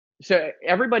So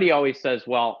everybody always says,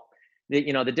 well,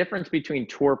 the difference between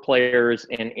tour players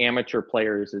and amateur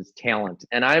players is talent.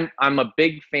 And I'm a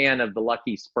big fan of the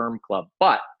Lucky Sperm Club,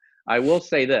 but I will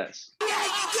say this.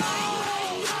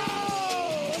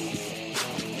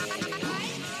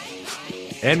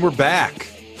 And we're back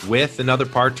with another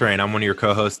Par Train. I'm one of your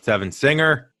co-hosts, Evan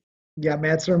Singer. Yeah,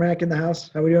 Matt Cermak in the house.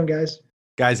 How we doing, guys?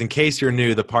 Guys, in case you're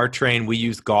new, the Par Train, we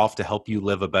use golf to help you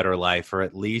live a better life, or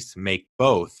at least make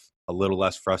both a little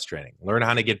less frustrating. Learn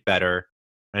how to get better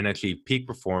and achieve peak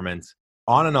performance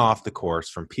on and off the course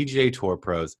from PGA Tour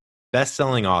pros,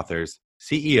 best-selling authors,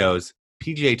 CEOs,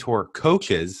 PGA Tour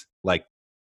coaches like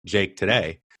Jake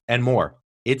today, and more.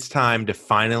 It's time to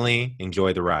finally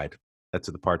enjoy the ride. That's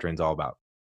what the Par Train's all about.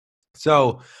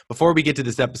 So before we get to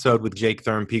this episode with Jake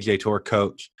Thurm, PGA Tour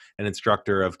coach and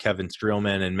instructor of Kevin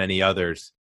Streelman and many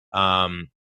others,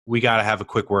 we got to have a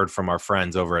quick word from our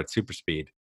friends over at SuperSpeed,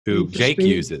 who Jake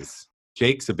uses.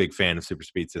 Jake's a big fan of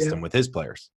SuperSpeed system with his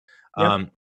players.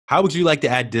 How would you like to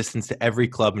add distance to every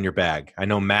club in your bag? I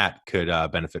know Matt could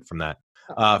benefit from that.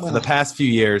 For the past few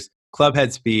years,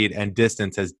 clubhead speed and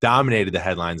distance has dominated the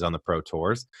headlines on the pro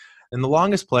tours. And the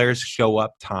longest players show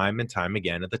up time and time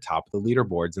again at the top of the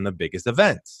leaderboards in the biggest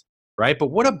events, right?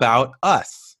 But what about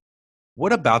us?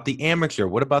 What about the amateur?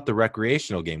 What about the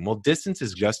recreational game? Well, distance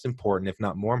is just important, if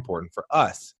not more important, for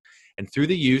us. And through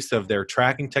the use of their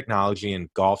tracking technology and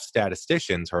golf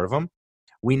statisticians, heard of them?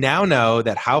 We now know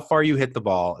that how far you hit the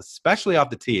ball, especially off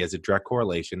the tee, has a direct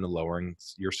correlation to lowering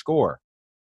your score.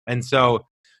 And so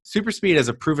SuperSpeed has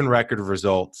a proven record of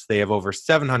results. They have over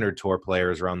 700 tour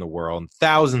players around the world,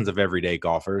 thousands of everyday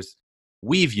golfers.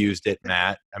 We've used it,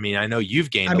 Matt. I mean, I know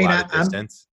you've gained a lot of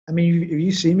distance. Have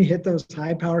you seen me hit those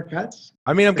high power cuts?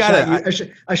 I mean, I've got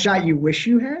a shot you wish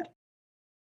you had.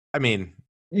 I mean,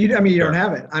 you don't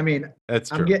have it. I mean,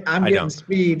 that's true. I'm getting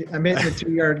speed. I'm hitting the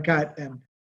 2-yard cut, and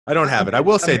I don't have it. I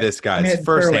will say this, guys,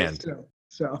 firsthand.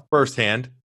 So firsthand,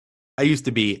 I used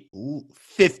to be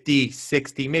 50,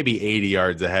 60, maybe 80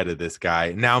 yards ahead of this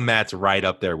guy. Now Matt's right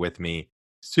up there with me.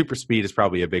 SuperSpeed is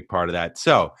probably a big part of that.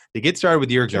 So to get started with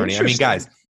your journey, I mean, guys,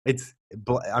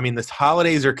 this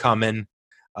holidays are coming.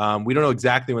 We don't know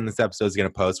exactly when this episode is going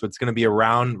to post, but it's going to be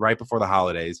around right before the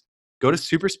holidays. Go to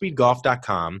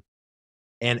superspeedgolf.com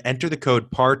and enter the code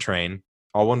PARTRAIN,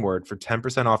 all one word, for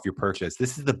 10% off your purchase.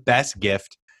 This is the best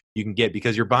gift you can get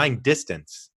because you're buying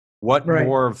distance. What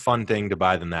more fun thing to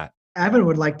buy than that? Evan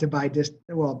would like to buy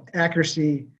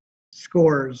accuracy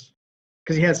scores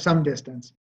because he has some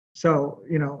distance. So,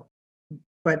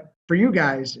 but for you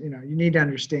guys, you need to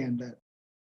understand that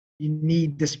you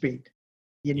need the speed.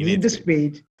 You need the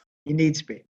speed. You need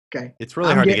speed. Okay. It's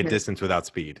really hard to get distance without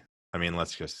speed. I mean,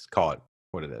 let's just call it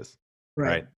what it is.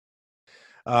 Right.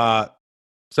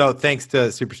 So thanks to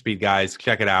SuperSpeed, guys.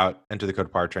 Check it out. Enter the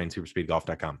code PARTRAIN,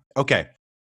 superspeedgolf.com. Okay.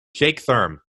 Jake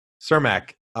Thurm,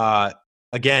 Cermak.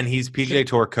 Again, he's PGA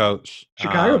Tour coach.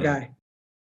 Chicago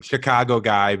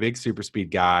guy, big super speed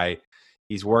guy.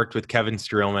 He's worked with Kevin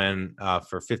Streelman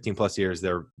for 15 plus years.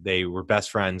 They were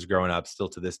best friends growing up, still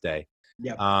to this day.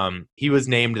 Yep. He was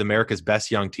named America's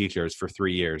Best Young Teachers for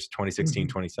 3 years, 2016,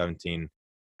 2017,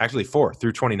 actually 4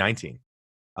 through 2019.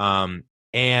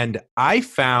 And I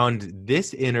found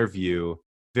this interview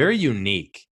very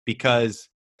unique because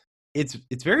it's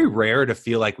very rare to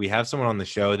feel like we have someone on the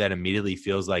show that immediately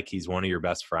feels like he's one of your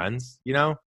best friends,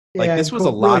 this was a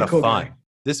lot of fun. Guy.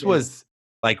 This was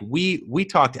like, we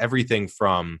talked everything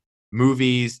from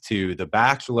movies to The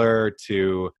Bachelor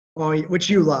to, which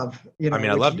you love,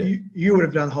 I loved it. You would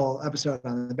have done the whole episode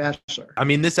on The Bachelor. I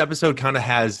mean, this episode kind of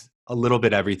has a little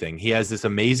bit everything. He has this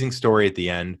amazing story at the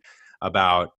end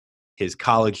about his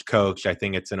college coach. I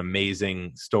think it's an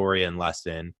amazing story and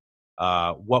lesson.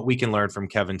 What we can learn from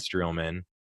Kevin Streelman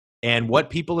and what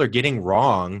people are getting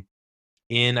wrong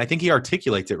I think he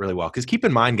articulates it really well. Because keep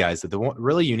in mind, guys, that the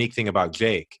really unique thing about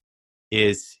Jake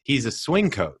is he's a swing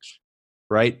coach,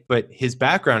 right? But his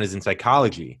background is in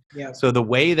psychology. Yeah. So the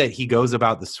way that he goes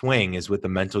about the swing is with the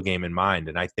mental game in mind.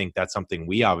 And I think that's something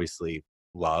we obviously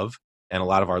love and a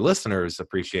lot of our listeners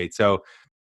appreciate. So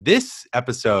this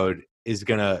episode is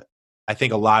I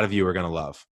think a lot of you are going to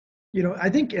love. I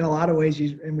think in a lot of ways,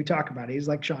 and we talk about it, he's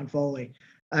like Sean Foley.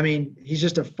 I mean, he's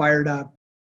just a fired up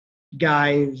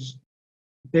guy who's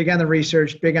big on the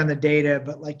research, big on the data,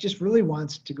 but just really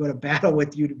wants to go to battle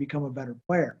with you to become a better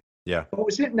player. Yeah.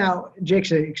 But now,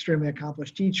 Jake's an extremely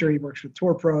accomplished teacher. He works with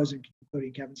tour pros,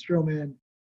 including Kevin Streelman,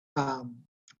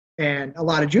 and a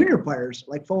lot of junior players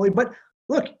like Foley. But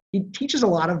look, he teaches a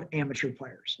lot of amateur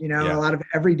players, a lot of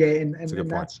everyday, and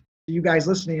that's you guys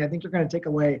listening. I think you're going to take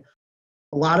away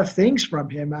a lot of things from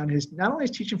him on his, not only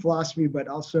his teaching philosophy, but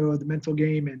also the mental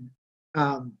game.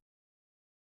 And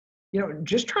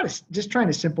just trying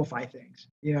to simplify things.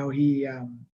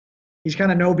 He's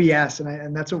kind of no BS,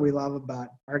 and that's what we love about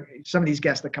some of these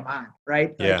guests that come on,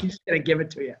 right? Yeah. Like he's gonna give it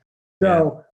to you.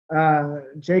 So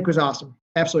Jake was awesome,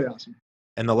 absolutely awesome.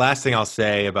 And the last thing I'll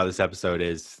say about this episode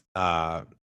is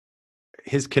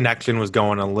his connection was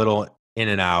going a little in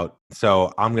and out,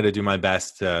 so I'm gonna do my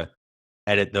best to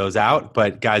edit those out.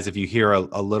 But guys, if you hear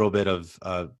a little bit of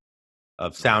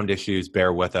sound issues,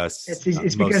 bear with us.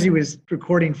 It's because he was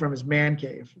recording from his man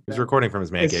cave. He was recording from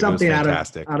his man cave. It's something it was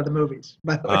fantastic. out of the movies,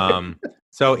 by the way.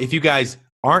 So if you guys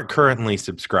aren't currently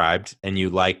subscribed and you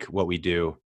like what we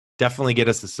do, definitely get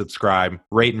us to subscribe,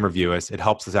 rate and review us. It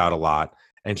helps us out a lot.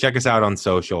 And check us out on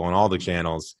social on all the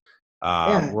channels.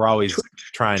 We're always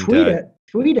trying to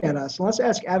tweet at us. Let's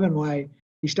ask Evan why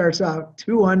he starts out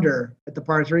 2 under at the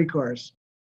par 3 course,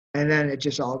 and then it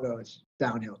just all goes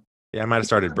downhill. Yeah, I might have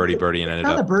started birdie and ended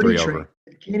not up the birdie 3 train. over.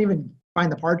 Can't even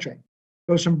find the par train.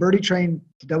 Goes from birdie train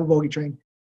to double bogey train.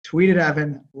 Tweet at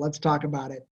Evan. Let's talk about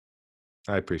it.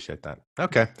 I appreciate that.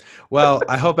 Okay. Well,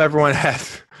 I hope everyone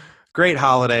has great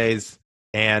holidays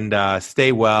and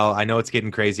stay well. I know it's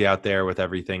getting crazy out there with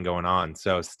everything going on.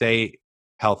 So stay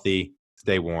healthy,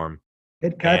 stay warm,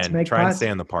 Hit cuts, and make try and putts. stay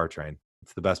on the par train.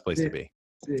 It's the best place to be.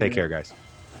 Yeah. Take care, guys.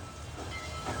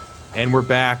 And we're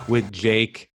back with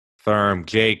Jake Thurm.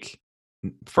 Jake,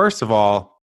 first of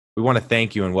all, we want to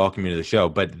thank you and welcome you to the show.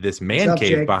 But this man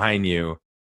cave Jake? behind you,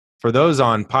 for those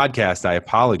on podcast, I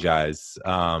apologize.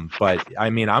 But I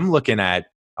mean, I'm looking at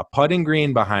a putting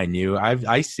green behind you.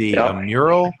 I see a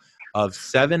mural of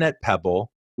 7 at Pebble.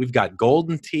 We've got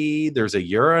golden tee. There's a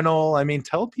urinal. I mean,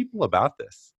 tell people about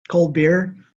this. Cold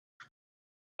beer.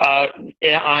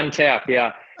 Yeah, on tap.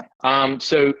 Yeah.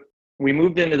 So we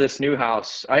moved into this new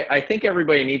house. I think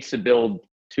everybody needs to build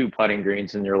 2 putting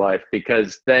greens in your life,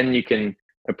 because then you can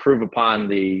improve upon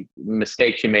the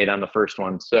mistakes you made on the first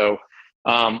one. So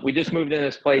we just moved into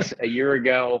this place a year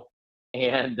ago,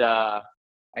 and I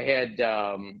had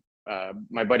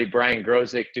my buddy Brian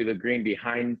Grozick do the green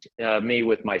behind me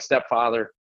with my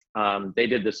stepfather. They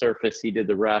did the surface, he did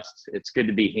the rest. It's good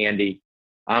to be handy.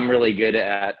 I'm really good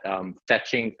at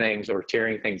fetching things or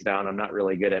tearing things down. I'm not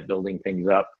really good at building things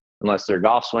up unless they're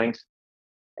golf swings.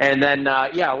 And then,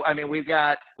 I mean, we've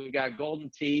got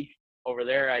golden tee over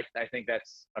there. I think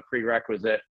that's a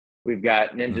prerequisite. We've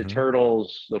got Ninja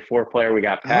Turtles, the 4-player. We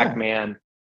got Pac-Man.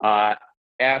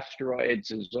 Asteroids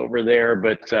is over there,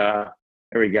 but there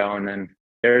we go. And then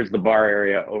there's the bar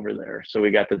area over there. So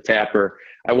we got the tapper.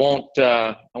 I won't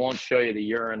show you the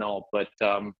urinal, but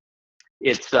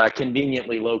it's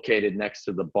conveniently located next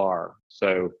to the bar.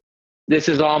 So this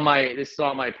is all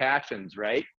my passions,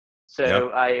 right?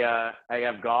 So yep. I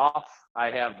have golf,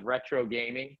 I have retro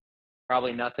gaming,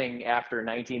 probably nothing after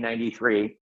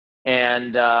 1993,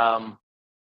 and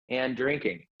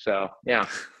drinking. So yeah.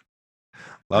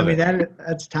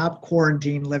 That's top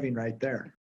quarantine living right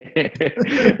there.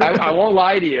 I won't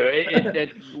lie to you.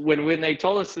 When they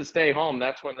told us to stay home,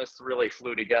 that's when this really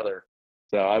flew together.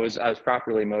 So I was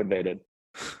properly motivated.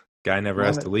 Guy never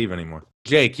has to leave anymore.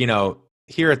 Jake,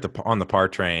 here on the par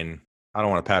train, I don't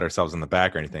want to pat ourselves on the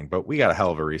back or anything, but we got a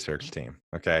hell of a research team.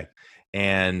 Okay.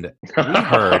 And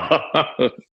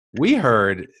we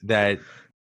heard that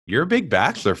you're a big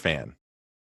Bachelor fan.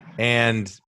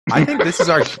 And I think this is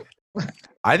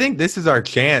our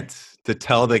chance to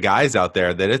tell the guys out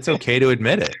there that it's okay to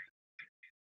admit it.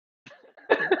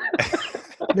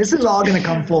 This is all going to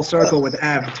come full circle with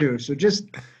Ev too. So just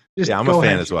I'm a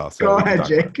fan as well. So go ahead,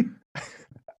 Jake.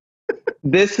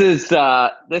 This is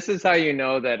how you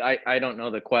know that I don't know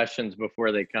the questions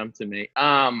before they come to me.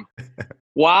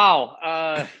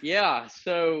 Wow. Yeah.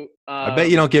 So I bet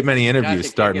you don't get many interviews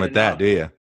starting with that, do you?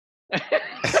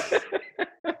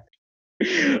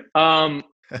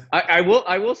 I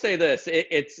will say this.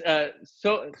 It's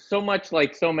so much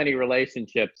like so many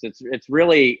relationships. It's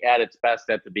really at its best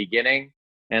at the beginning,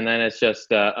 and then it's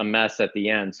just a mess at the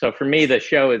end. So for me, the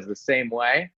show is the same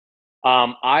way.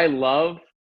 I love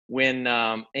when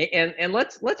and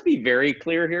let's be very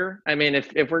clear here. I mean,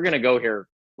 if we're gonna go here,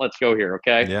 let's go here,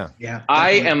 okay? Yeah.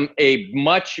 I am a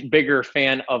much bigger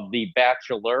fan of The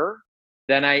Bachelor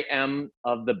than I am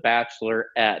of The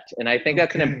Bachelorette, and I think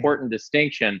that's an important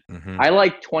distinction. I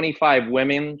like 25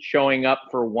 women showing up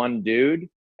for one dude,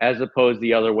 as opposed to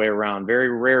the other way around. Very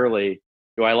rarely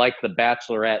do I like The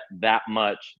Bachelorette that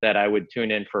much that I would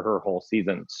tune in for her whole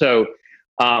season. So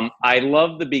I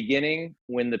love the beginning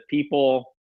when the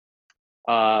people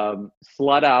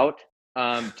slut out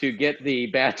to get the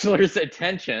Bachelor's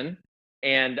attention,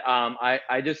 and I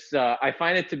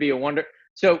find it to be a wonder.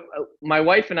 So my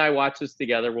wife and I watch this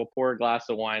together. We'll pour a glass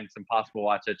of wine. It's impossible to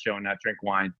watch that show and not drink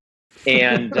wine.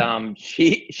 and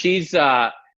she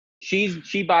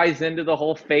buys into the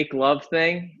whole fake love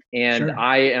thing, and Sure.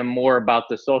 I am more about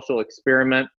the social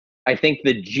experiment. I think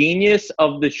the genius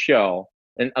of the show,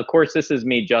 and of course this is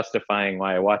me justifying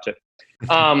why I watch it.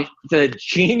 The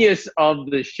genius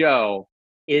of the show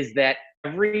is that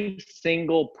every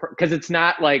single because it's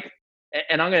not like,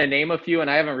 and I'm going to name a few, and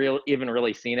I haven't even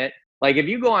really seen it. Like if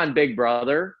you go on Big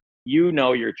Brother, you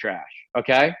know you're trash.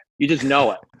 Okay, you just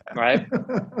know it, right?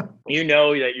 You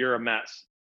know that you're a mess.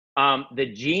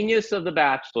 The genius of The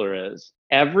Bachelor is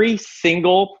every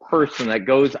single person that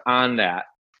goes on that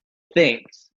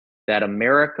thinks that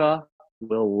America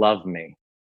will love me.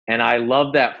 And I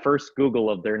love that first Google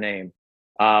of their name.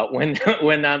 When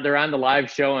they're on the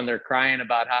live show and they're crying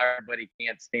about how everybody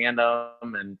can't stand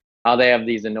them and how they have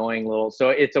these annoying little. So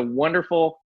it's a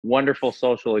wonderful, wonderful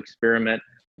social experiment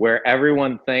where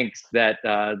everyone thinks that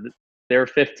their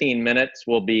 15 minutes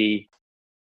will be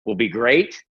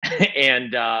great.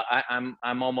 And I'm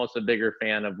almost a bigger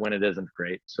fan of when it isn't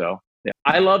great. So yeah.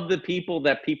 I love the people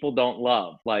that people don't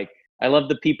love. Like I love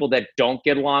the people that don't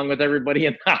get along with everybody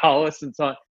in the house and so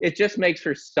on. It just makes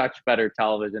for such better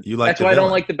television. That's why I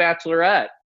don't like The Bachelorette.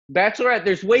 Bachelorette,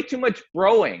 there's way too much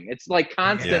broing. It's like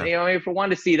constant. You know, if I want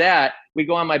to see that, we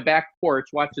go on my back porch,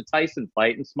 watch the Tyson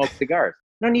fight, and smoke cigars.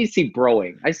 I don't need to see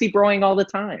broing. I see broing all the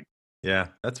time. Yeah,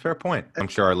 that's a fair point. I'm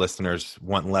sure our listeners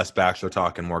want less Bachelor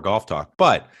talk and more golf talk.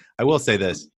 But I will say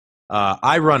this.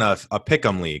 I run a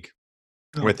pick'em league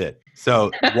with it. So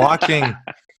watching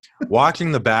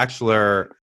The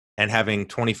Bachelor and having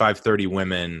 25, 30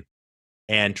 women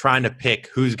and trying to pick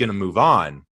who's going to move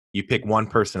on, you pick one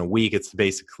person a week. It's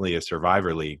basically a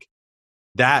Survivor league.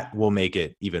 That will make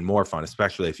it even more fun,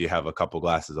 especially if you have a couple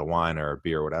glasses of wine or a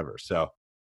beer or whatever. So,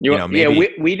 maybe. Yeah,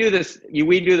 we do this.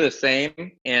 We do the same,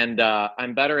 and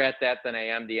I'm better at that than I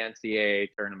am the NCAA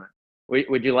tournament.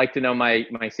 Would you like to know my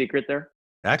secret there?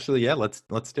 Actually, yeah, let's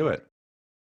do it.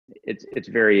 It's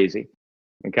very easy.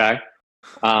 Okay.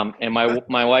 And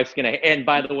my wife's gonna. And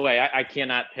by the way, I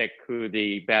cannot pick who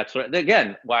the Bachelor.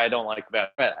 Again, why I don't like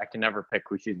Bachelor. I can never pick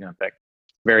who she's gonna pick.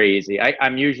 Very easy.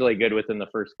 I'm usually good within the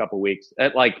first couple weeks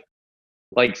at like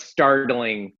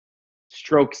startling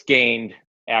strokes gained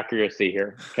accuracy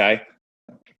here. Okay.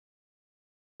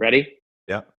 Ready?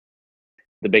 Yeah.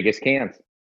 The biggest cans.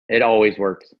 It always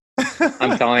works.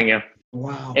 I'm telling you.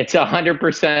 Wow. It's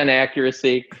 100%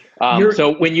 accuracy.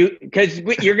 So when because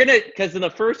in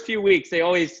the first few weeks,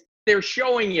 they're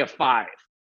showing you 5.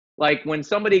 Like when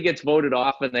somebody gets voted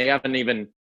off and they haven't even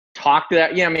talked to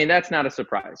that. Yeah. I mean, that's not a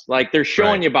surprise. Like they're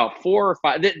showing you about 4 or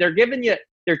 5.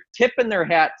 They're tipping their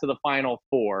hat to the final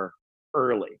 4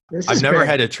 early. I've never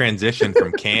had a transition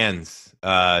from cans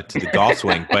to the golf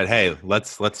swing, but hey,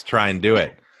 let's try and do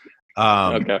it.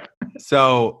 Okay.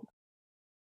 So,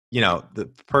 the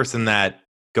person that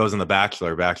goes on The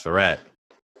Bachelor, Bachelorette,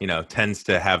 tends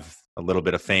to have a little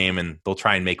bit of fame and they'll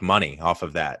try and make money off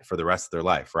of that for the rest of their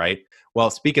life, right? Well,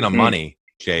 speaking of money,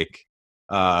 Jake,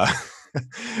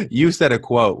 you said a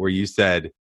quote where you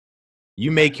said,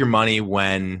 you make your money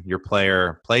when your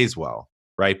player plays well,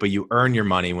 right? But you earn your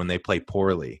money when they play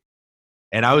poorly.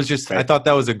 And I thought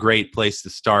that was a great place to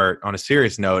start on a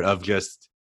serious note of just,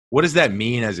 what does that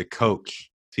mean as a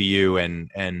coach to you?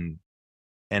 And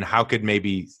how could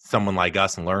maybe someone like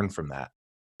us learn from that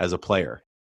as a player?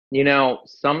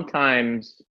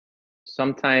 Sometimes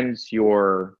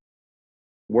your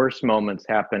worst moments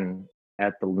happen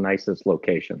at the nicest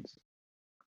locations.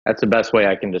 That's the best way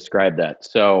I can describe that.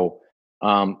 So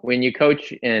when you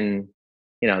coach in,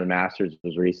 the Masters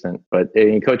was recent, but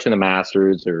you coach in the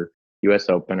Masters or US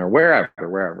Open or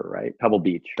wherever, right? Pebble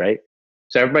Beach, right?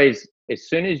 So as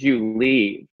soon as you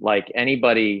leave, like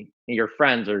anybody, your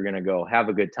friends are going to go have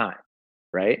a good time,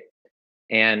 right?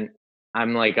 And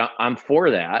I'm like, I'm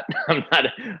for that. I'm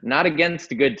not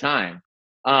against a good time.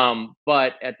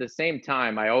 But at the same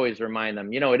time, I always remind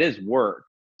them, it is work.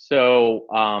 So,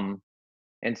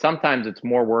 and sometimes it's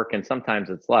more work and sometimes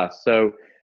it's less. So,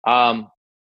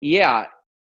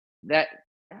 that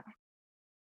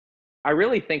I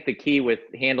really think the key with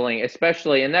handling,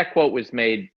 especially, and that quote was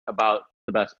made about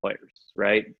the best players,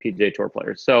 right? PGA Tour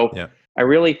players. So yeah. I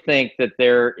really think that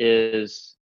there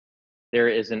is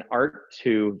an art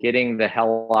to getting the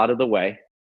hell out of the way,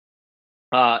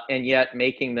 and yet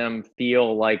making them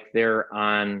feel like they're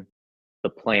on the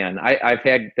plan. I've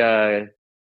had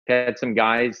some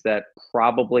guys that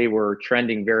probably were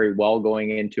trending very well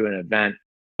going into an event,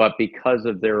 but because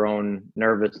of their own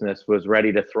nervousness was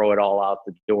ready to throw it all out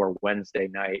the door Wednesday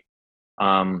night.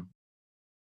 I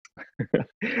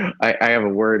have a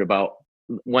word about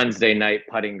Wednesday night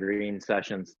putting green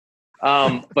sessions.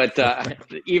 But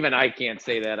even I can't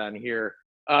say that on here.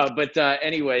 But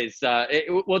anyways,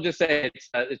 we'll just say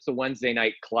it's a Wednesday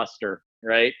night cluster,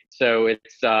 right? So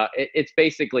it's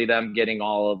basically them getting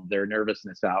all of their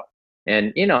nervousness out,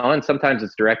 and and sometimes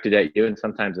it's directed at you, and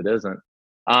sometimes it isn't.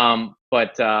 I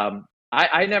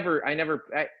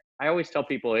always tell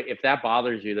people, if that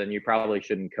bothers you, then you probably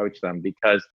shouldn't coach them,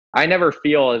 because I never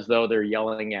feel as though they're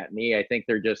yelling at me. I think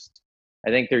they're just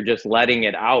letting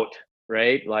it out,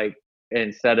 right? Like,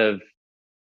 instead of,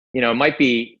 it might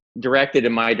be directed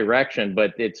in my direction,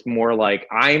 but it's more like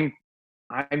I'm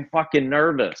fucking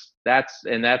nervous.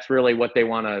 That's really what they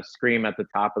want to scream at the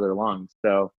top of their lungs.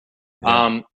 So,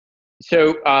 Yeah.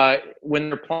 When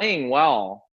they're playing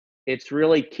well, it's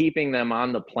really keeping them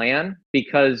on the plan,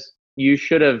 because you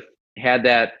should have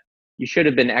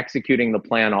been executing the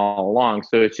plan all along.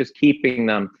 So it's just keeping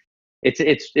them.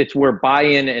 It's where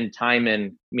buy-in and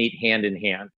time-in meet hand in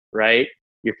hand, right?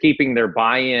 You're keeping their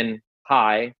buy-in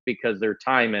high because their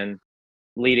time-in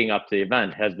leading up to the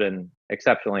event has been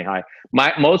exceptionally high.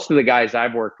 Most of the guys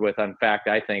I've worked with, in fact,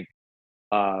 I think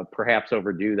perhaps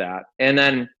overdo that, and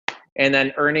then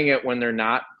earning it when they're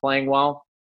not playing well.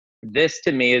 This,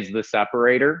 to me, is the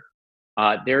separator.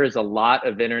 There is a lot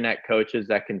of internet coaches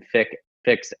that can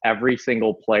fix every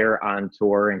single player on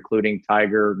tour, including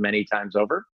Tiger, many times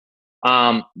over.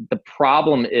 The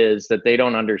problem is that they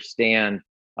don't understand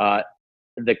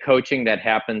the coaching that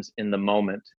happens in the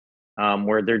moment,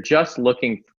 where they're just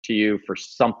looking to you for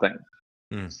something,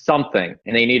 and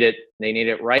they need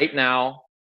it right now.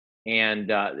 And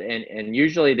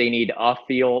usually they need a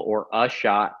feel or a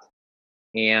shot.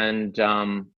 And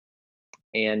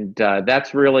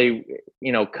that's really,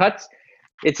 cuts.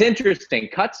 It's interesting.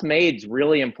 Cuts made's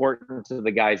really important to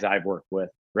the guys I've worked with,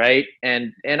 right?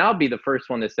 And I'll be the first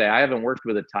one to say, I haven't worked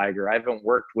with a Tiger. I haven't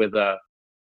worked with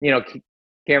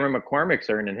Cameron McCormick's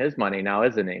earning his money now,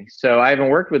 isn't he? So I haven't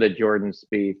worked with a Jordan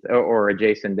Spieth or a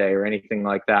Jason Day or anything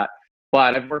like that.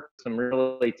 But I've worked with some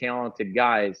really talented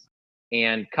guys,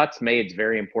 and cuts made's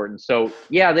very important. So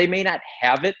yeah, they may not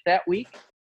have it that week,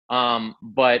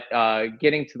 but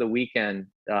getting to the weekend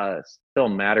still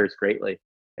matters greatly,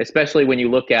 especially when you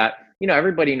look at,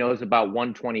 everybody knows about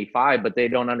 125, but they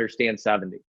don't understand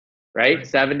 70, right?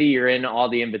 70, you're in all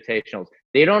the invitationals.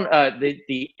 They don't,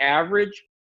 the average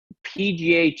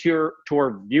PGA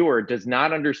Tour viewer does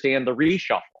not understand the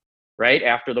reshuffle, right,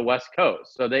 after the West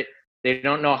Coast. So they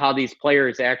don't know how these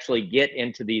players actually get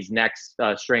into these next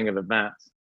string of events.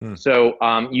 So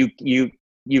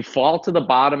you fall to the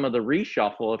bottom of the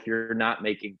reshuffle if you're not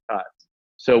making cuts.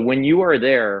 So when you are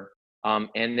there,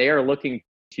 and they are looking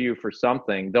to you for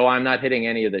something, though I'm not hitting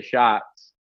any of the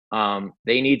shots,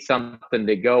 they need something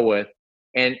to go with.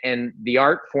 And the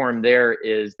art form there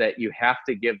is that you have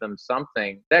to give them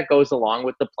something that goes along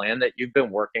with the plan that you've been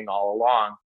working all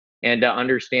along, and to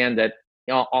understand that,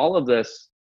 all of this,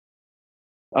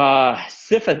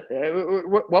 Sisyphus,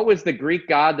 what was the Greek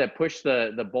god that pushed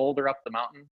the boulder up the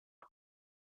mountain?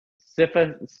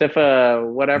 Sifa,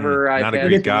 whatever. Not a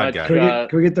Greek god guy.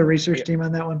 Can we get the research team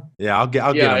on that one? Yeah, I'll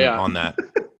get him on that.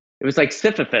 It was like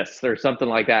Sisyphus or something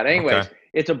like that. Anyways,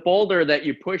 It's a boulder that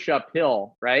you push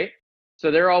uphill, right?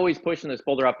 So they're always pushing this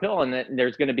boulder uphill, and then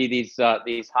there's going to be these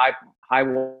high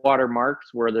water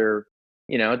marks where they're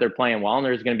playing well, and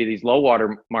there's going to be these low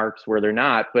water marks where they're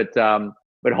not. But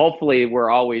hopefully we're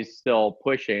always still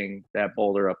pushing that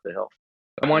boulder up the hill.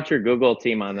 I want your Google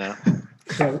team on that.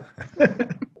 So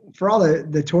for all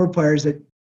the tour players that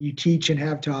you teach and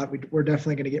have taught, we're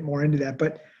definitely going to get more into that.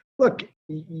 But look,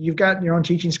 you've got your own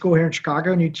teaching school here in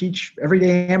Chicago, and you teach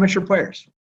everyday amateur players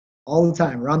all the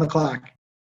time, around the clock.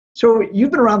 So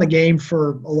you've been around the game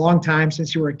for a long time,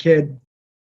 since you were a kid.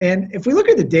 And if we look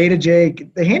at the data,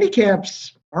 Jake, the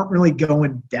handicaps aren't really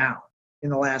going down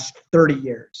in the last 30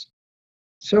 years.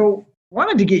 So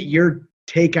wanted to get your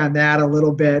take on that a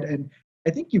little bit. And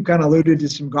I think you've kind of alluded to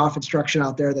some golf instruction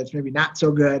out there that's maybe not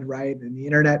so good, right? And the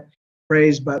internet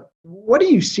phrase, but what do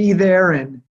you see there,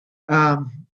 and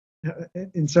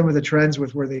in some of the trends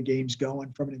with where the game's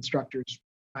going from an instructor's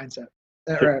mindset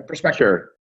or perspective?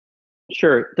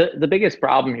 Sure. The biggest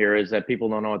problem here is that people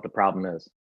don't know what the problem is.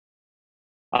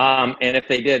 And if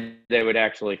they did, they would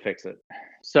actually fix it.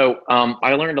 So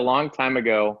I learned a long time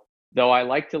ago, though I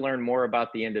like to learn more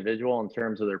about the individual in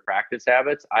terms of their practice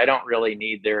habits, I don't really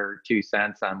need their 2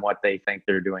 cents on what they think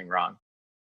they're doing wrong.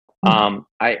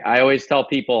 I always tell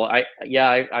people,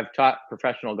 I've taught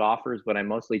professional golfers, but I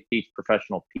mostly teach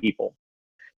professional people.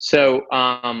 So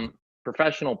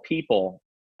professional people,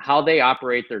 how they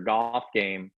operate their golf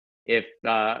game, if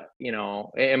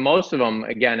and most of them,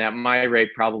 again, at my rate,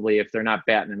 probably if they're not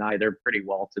batting an eye, they're pretty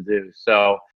well to do.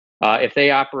 So If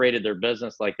they operated their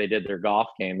business like they did their golf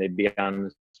game, they'd be on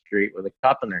the street with a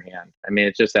cup in their hand. I mean,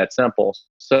 it's just that simple.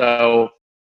 So,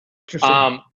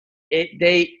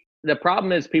 the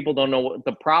problem is people don't know what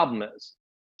the problem is.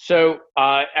 So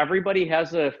everybody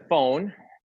has a phone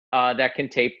that can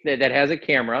tape, that has a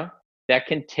camera that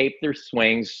can tape their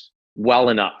swings well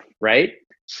enough, right?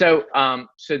 So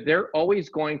so they're always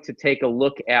going to take a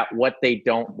look at what they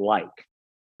don't like,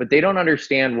 but they don't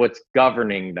understand what's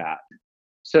governing that.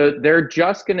 So they're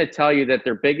just going to tell you that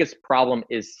their biggest problem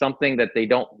is something that they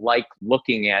don't like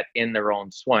looking at in their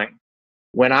own swing.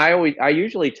 When I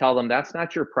usually tell them that's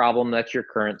not your problem, that's your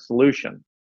current solution.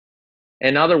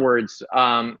 In other words,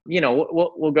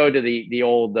 we'll go to the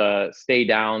old stay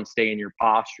down, stay in your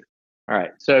posture. All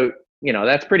right, so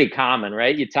that's pretty common,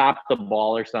 right? You top the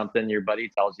ball or something, your buddy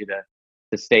tells you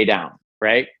to stay down,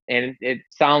 right? And it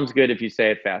sounds good if you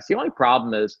say it fast. The only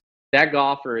problem is that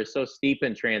golfer is so steep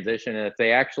in transition, and if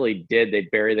they actually did,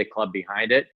 they'd bury the club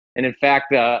behind it. And in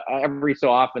fact, every so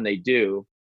often they do,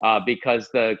 because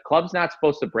the club's not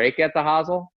supposed to break at the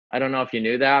hosel. I don't know if you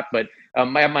knew that, but at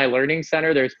my learning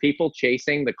center, there's people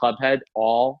chasing the club head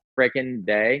all freaking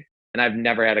day, and I've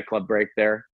never had a club break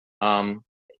there.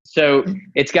 So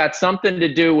it's got something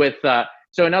to do with.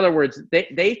 So in other words,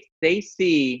 they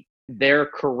see their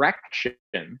correction,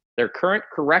 their current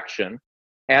correction,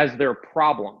 as their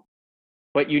problem.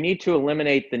 But you need to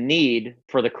eliminate the need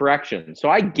for the correction. So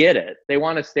I get it. They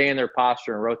want to stay in their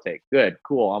posture and rotate. Good,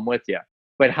 cool, I'm with you.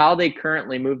 But how they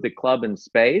currently move the club in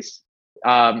space,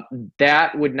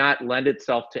 that would not lend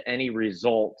itself to any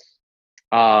results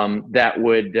that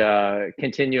would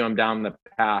continue them down the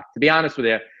path. To be honest with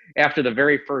you, after the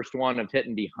very first one of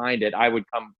hitting behind it, I would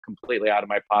come completely out of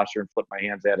my posture and flip my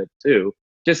hands at it too,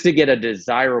 just to get a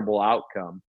desirable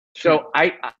outcome. So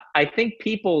I think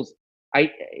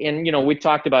we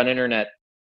talked about internet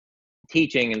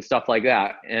teaching and stuff like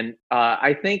that. And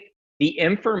I think the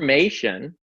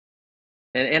information,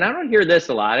 and I don't hear this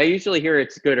a lot. I usually hear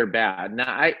it's good or bad.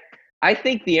 Now, I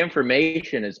think the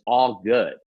information is all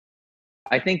good.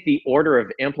 I think the order of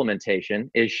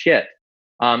implementation is shit.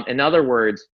 In other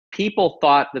words, people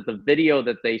thought that the video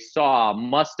that they saw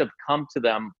must have come to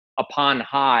them upon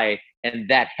high, and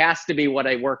that has to be what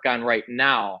I work on right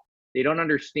now. They don't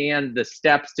understand the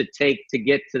steps to take to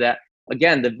get to that.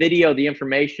 Again, the video, the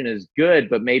information is good,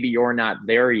 but maybe you're not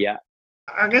there yet.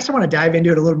 I guess I want to dive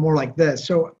into it a little more like this.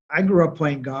 So I grew up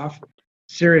playing golf.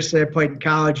 Seriously, I played in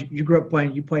college. You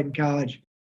played in college.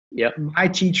 Yep. My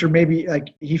teacher, maybe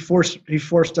like he forced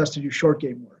us to do short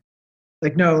game work.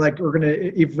 Like, no, like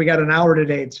if we got an hour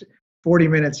today, it's 40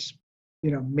 minutes,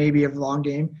 maybe of long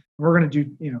game. We're going to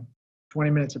do, 20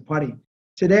 minutes of putting.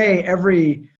 Today, at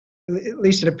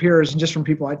least it appears, and just from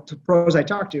pros I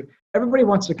talk to, everybody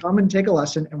wants to come and take a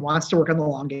lesson and wants to work on the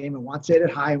long game and wants to hit it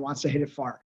high and wants to hit it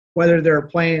far, whether they're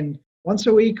playing once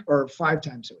a week or 5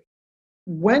 times a week.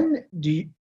 When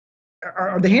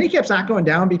are the handicaps not going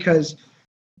down because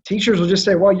teachers will just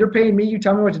say, well, you're paying me, you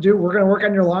tell me what to do, we're going to work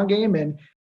on your long game, and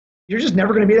you're just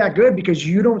never going to be that good because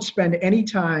you don't spend any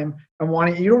time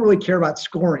you don't really care about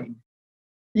scoring.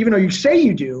 Even though you say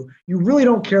you do, you really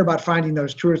don't care about finding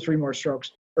those 2 or 3 more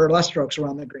strokes or less strokes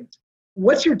around the greens.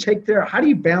 What's your take there? How do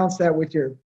you balance that with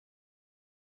your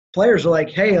players? Are like,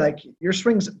 hey, like your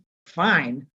swing's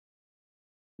fine.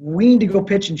 We need to go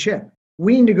pitch and chip.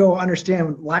 We need to go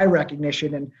understand lie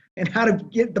recognition and how to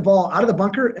get the ball out of the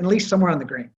bunker and at least somewhere on the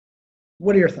green.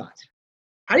 What are your thoughts?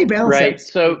 How do you balance that? Right.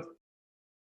 So,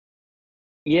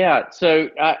 yeah. So,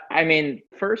 I mean,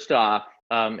 first off,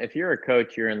 if you're a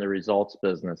coach, you're in the results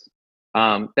business.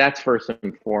 That's first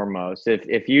and foremost.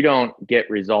 If you don't get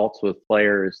results with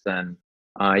players, then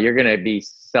you're going to be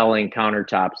selling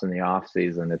countertops in the off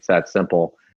season. It's that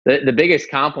simple. The biggest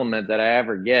compliment that I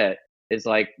ever get is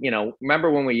like,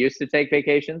 remember when we used to take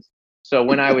vacations? So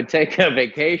when I would take a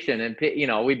vacation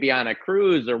and, we'd be on a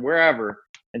cruise or wherever,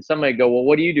 and somebody go, well,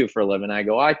 what do you do for a living? I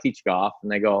go, I teach golf.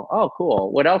 And they go, oh,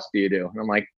 cool. What else do you do? And I'm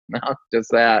like, no, just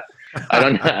that. I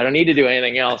don't need to do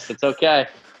anything else. It's okay.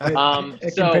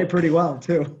 It can pay pretty well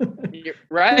too.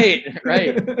 Right.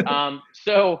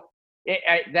 So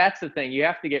that's the thing. You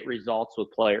have to get results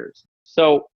with players.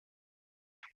 So,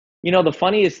 the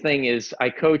funniest thing is I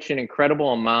coach an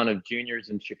incredible amount of juniors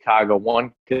in Chicago.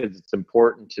 1, because it's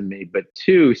important to me, but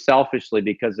 2, selfishly,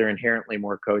 because they're inherently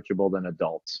more coachable than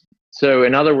adults. So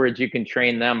in other words, you can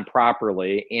train them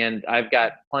properly. And I've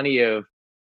got plenty of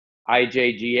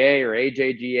IJGA or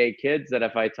AJGA kids that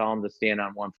if I tell them to stand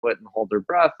on 1 foot and hold their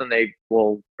breath, then they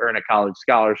will earn a college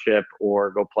scholarship or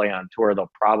go play on tour,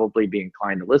 they'll probably be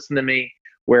inclined to listen to me.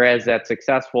 Whereas that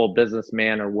successful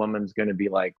businessman or woman's going to be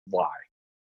like, why?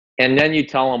 And then you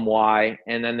tell them why,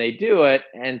 and then they do it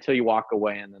until you walk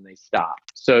away, and then they stop.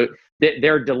 So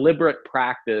their deliberate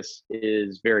practice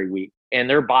is very weak, and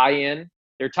their buy-in,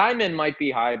 their time in might be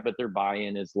high, but their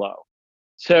buy-in is low.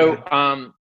 So,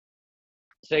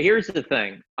 so here's the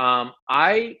thing.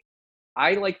 I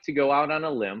like to go out on a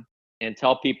limb and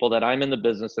tell people that I'm in the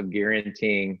business of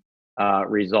guaranteeing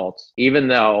results, even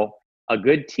though a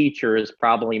good teacher is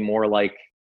probably more like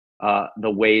the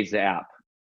Waze app.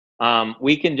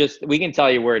 We can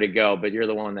tell you where to go, but you're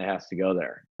the one that has to go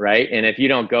there, right? And if you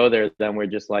don't go there, then we're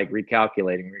just like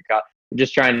recalculating. We're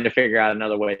just trying to figure out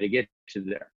another way to get you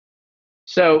there.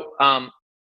 So,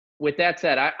 with that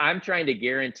said, I'm trying to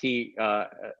guarantee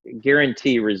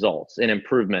results and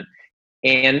improvement.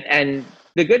 And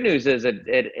the good news is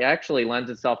it actually lends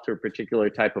itself to a particular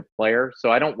type of player.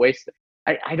 So I don't waste it.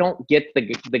 I don't get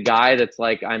the guy that's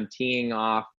like, I'm teeing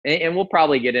off, and we'll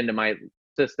probably get into my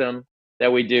system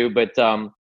that we do, but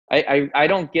I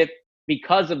don't get,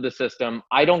 because of the system,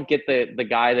 I don't get the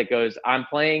guy that goes, I'm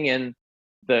playing in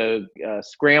the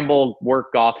scramble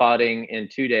work golf outing in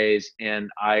 2 days, and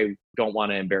I don't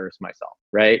want to embarrass myself,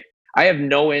 right? I have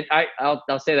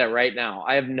I'll say that right now.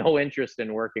 I have no interest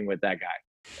in working with that guy.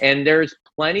 And there's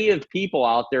plenty of people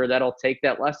out there that'll take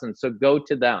that lesson. So go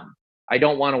to them. I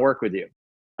don't want to work with you.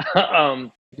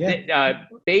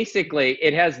 Basically,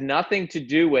 it has nothing to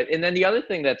do with, and then the other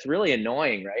thing that's really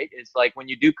annoying, right, is like when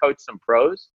you do coach some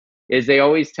pros, is they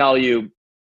always tell you,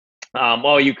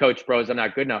 oh, you coach pros, I'm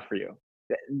not good enough for you.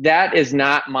 That is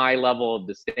not my level of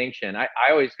distinction. I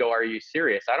always go, are you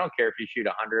serious? I don't care if you shoot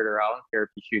 100 or I don't care if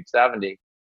you shoot 70.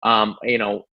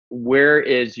 Where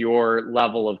is your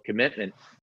level of commitment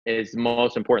is the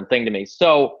most important thing to me.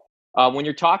 So when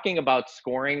you're talking about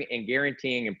scoring and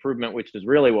guaranteeing improvement, which is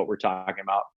really what we're talking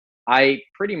about, I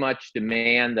pretty much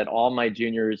demand that all my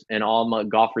juniors and all my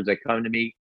golfers that come to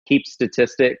me keep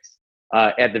statistics,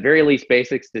 at the very least,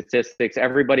 basic statistics.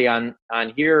 Everybody on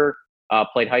here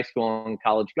played high school and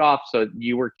college golf, so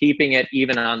you were keeping it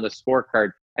even on the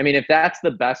scorecard. I mean, if that's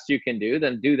the best you can do,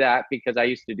 then do that, because I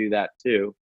used to do that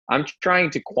too. I'm trying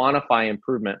to quantify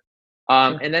improvement.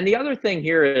 And then the other thing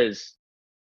here is,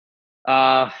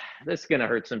 this is going to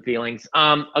hurt some feelings.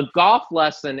 A golf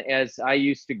lesson, as I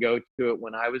used to go to it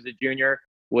when I was a junior,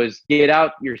 was get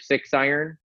out your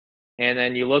 6-iron, and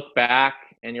then you look back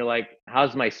and you're like,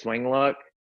 how's my swing look?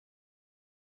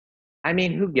 I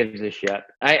mean, who gives a shit?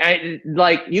 I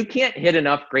like, you can't hit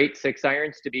enough great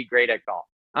 6-irons to be great at golf.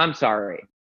 I'm sorry.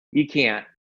 You can't.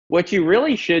 What you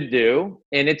really should do,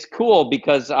 and it's cool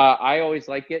because I always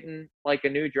like getting like a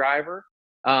new driver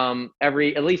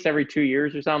at least every 2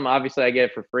 years or something. Obviously I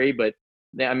get it for free, but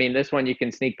I mean, this one you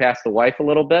can sneak past the wife a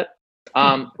little bit.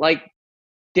 Like,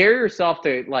 dare yourself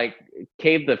to like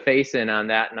cave the face in on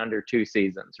that in under 2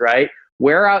 seasons, right?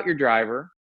 Wear out your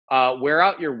driver, wear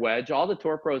out your wedge. All the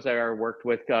tour pros that I worked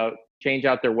with change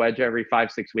out their wedge every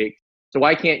 5-6 weeks. So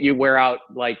why can't you wear out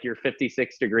like your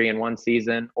 56 degree in 1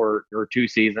 season or 2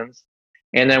 seasons,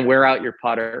 and then wear out your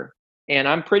putter? And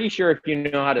I'm pretty sure if you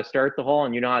know how to start the hole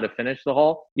and you know how to finish the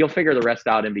hole, you'll figure the rest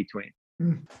out in between.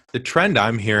 The trend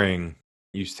I'm hearing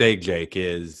you say, Jake,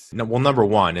 is, well, number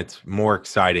one, it's more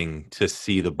exciting to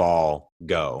see the ball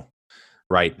go,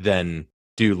 right, than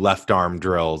do left arm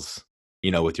drills,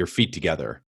 with your feet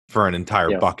together for an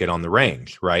entire bucket on the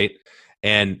range, right?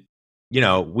 And,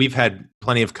 we've had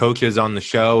plenty of coaches on the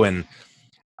show, and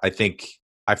I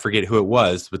forget who it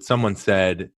was, but someone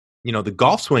said, the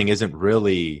golf swing isn't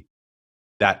really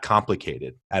that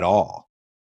complicated at all.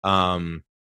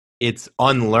 It's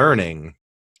unlearning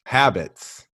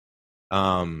habits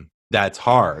that's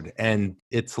hard. And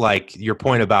it's like your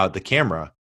point about the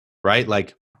camera, right?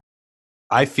 Like,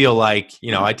 I feel like,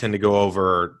 I tend to go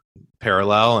over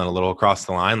parallel and a little across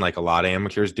the line like a lot of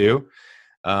amateurs do.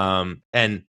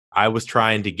 And I was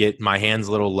trying to get my hands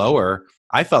a little lower.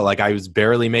 I felt like I was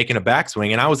barely making a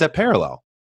backswing and I was at parallel,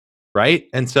 right?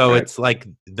 And so It's like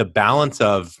the balance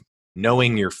of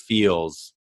knowing your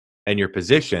feels and your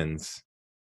positions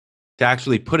to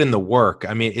actually put in the work.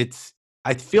 I mean,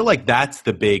 I feel like that's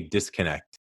the big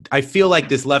disconnect. I feel like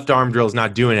this left arm drill is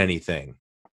not doing anything,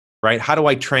 right? How do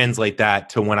I translate that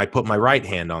to when I put my right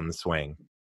hand on the swing?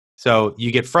 So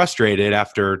you get frustrated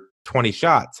after 20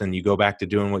 shots and you go back to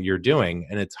doing what you're doing.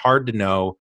 And it's hard to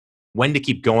know when to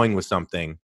keep going with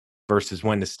something versus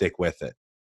when to stick with it.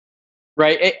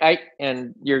 Right.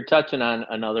 And you're touching on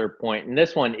another point, and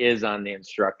this one is on the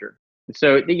instructor.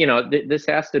 So, this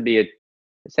has to be a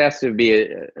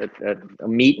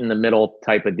meet in the middle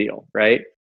type of deal, right?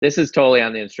 This is totally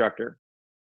on the instructor.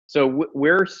 So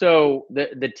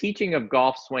the teaching of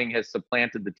golf swing has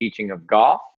supplanted the teaching of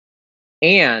golf.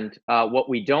 And what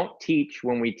we don't teach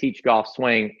when we teach golf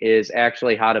swing is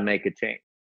actually how to make a change.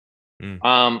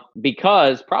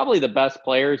 Because probably the best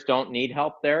players don't need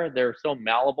help there. They're so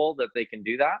malleable that they can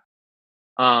do that.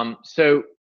 So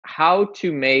how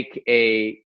to make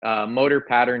a motor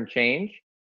pattern change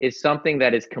is something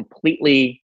that is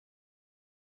completely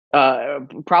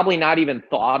probably not even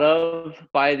thought of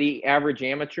by the average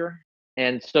amateur.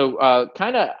 And so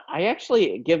I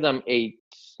actually give them a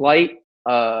slight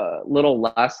little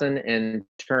lesson in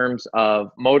terms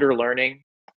of motor learning,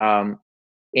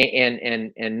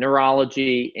 and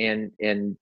neurology, and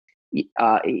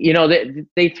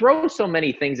they throw so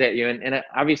many things at you, and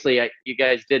obviously you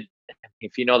guys did.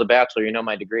 If you know The Bachelor, you know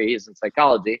my degree is in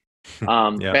psychology.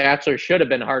 Yeah. Bachelor should have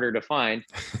been harder to find,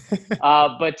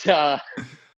 but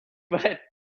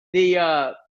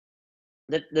the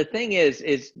thing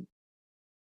is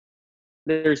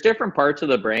there's different parts of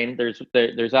the brain.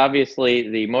 There's obviously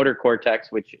the motor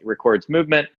cortex, which records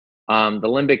movement. The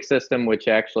limbic system, which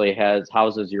actually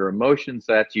houses your emotions.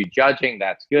 So that's you judging.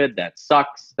 That's good. That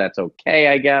sucks. That's okay,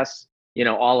 I guess.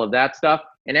 All of that stuff.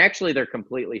 And actually, they're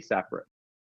completely separate.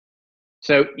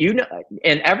 So,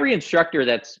 and every instructor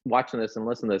that's watching this and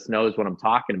listening to this knows what I'm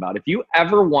talking about. If you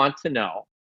ever want to know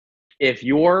if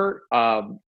your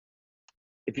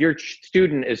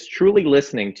student is truly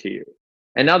listening to you,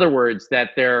 in other words,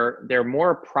 that they're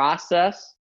more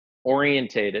process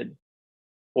orientated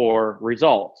or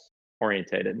results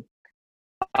orientated,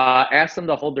 ask them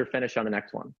to hold their finish on the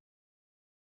next one.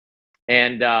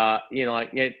 And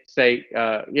say,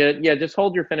 just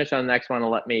hold your finish on the next one and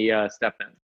let me step in.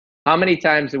 How many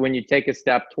times when you take a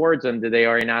step towards them do they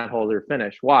already not hold their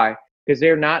finish? Why? Because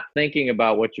they're not thinking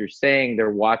about what you're saying. They're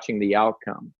watching the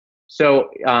outcome. So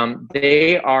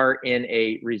they are in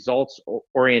a results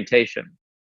orientation.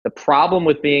 The problem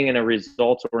with being in a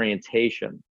results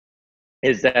orientation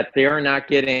is that they are not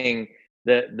getting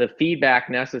the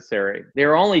feedback necessary.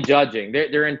 They're only judging.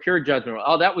 They're in pure judgment.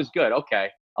 Oh, that was good. Okay,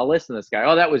 I'll listen to this guy.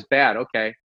 Oh, that was bad.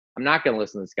 Okay, I'm not going to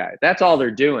listen to this guy. That's all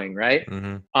they're doing, right?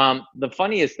 Mm-hmm. The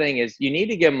funniest thing is you need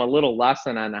to give them a little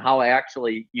lesson on how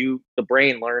actually the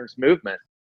brain learns movement.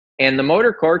 And the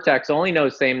motor cortex only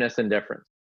knows sameness and difference.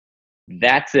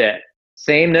 That's it.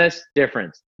 Sameness,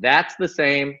 difference. That's the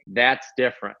same. That's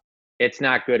different. It's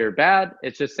not good or bad.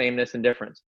 It's just sameness and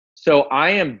difference. So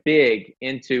I am big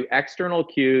into external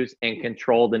cues and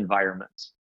controlled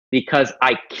environments because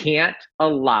I can't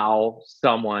allow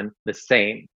someone the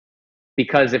same.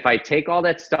 Because if I take all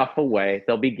that stuff away,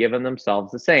 they'll be giving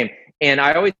themselves the same. And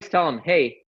I always tell them,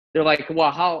 hey, they're like,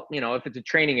 well, how, if it's a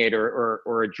training aid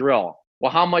or a drill,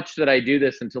 well, how much should I do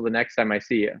this until the next time I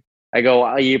see you? I go,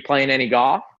 are you playing any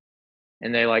golf?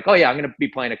 And they're like, oh, yeah, I'm going to be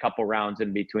playing a couple rounds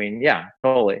in between. Yeah,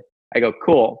 totally. I go,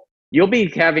 cool. You'll be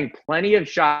having plenty of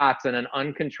shots in an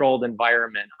uncontrolled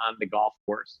environment on the golf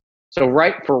course. So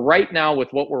right now with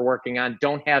what we're working on,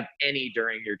 don't have any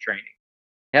during your training.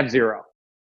 Have zero.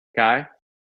 Okay.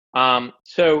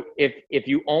 So if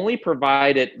you only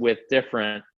provide it with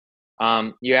different,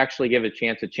 you actually give a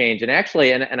chance of change. And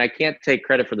actually, and I can't take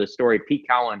credit for this story, Pete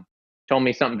Cowan told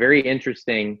me something very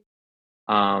interesting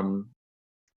at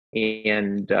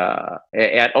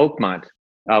Oakmont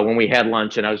when we had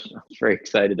lunch, and I was very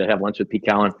excited to have lunch with Pete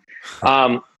Cowan.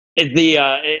 That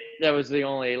was the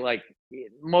only,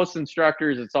 most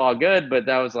instructors, it's all good, but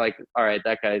that was like, all right,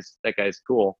 that guy's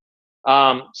cool.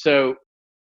 So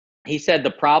he said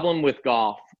the problem with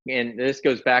golf, and this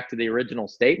goes back to the original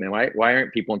statement, right? Why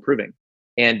aren't people improving?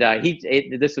 And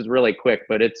this is really quick,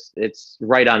 but it's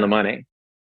right on the money.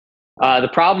 The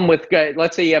problem with,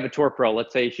 let's say you have a tour pro,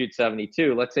 let's say he shoots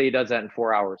 72, let's say he does that in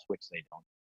 4 hours, which they don't.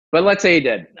 But let's say he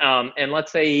did. And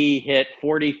let's say he hit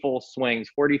 40 full swings,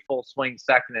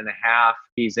 second and a half.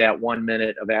 He's at 1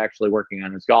 minute of actually working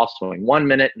on his golf swing, 1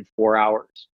 minute and 4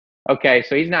 hours. Okay,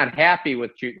 so he's not happy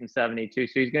with shooting 72,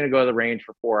 so he's going to go to the range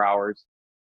for 4 hours.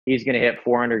 He's going to hit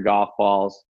 400 golf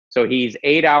balls. So he's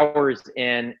 8 hours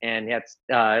in, and that's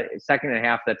second and a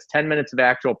half. That's 10 minutes of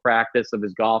actual practice of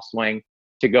his golf swing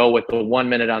to go with the 1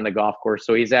 minute on the golf course.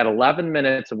 So he's at 11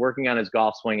 minutes of working on his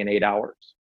golf swing in 8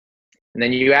 hours. And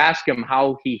then you ask him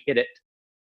how he hit it,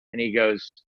 and he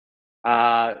goes,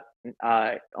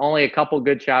 only a couple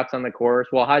good shots on the course.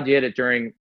 Well, how'd you hit it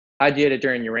during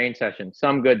your range session?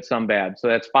 Some good, some bad. So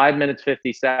that's 5 minutes,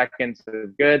 50 seconds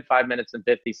of good, 5 minutes and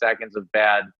 50 seconds of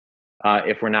bad,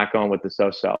 if we're not going with the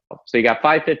so-so. So you got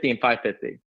 550 and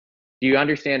 550. Do you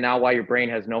understand now why your brain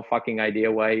has no fucking idea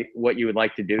what you would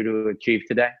like to do to achieve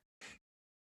today?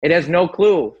 It has no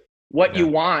clue what you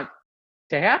want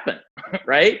to happen,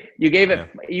 right?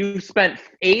 You spent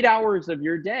 8 hours of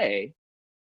your day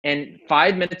And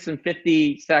 5 minutes and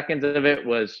 50 seconds of it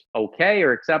was okay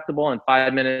or acceptable, and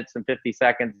 5 minutes and 50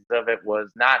 seconds of it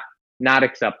was not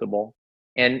acceptable.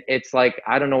 And it's like,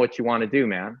 I don't know what you want to do,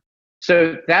 man.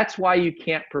 So that's why you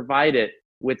can't provide it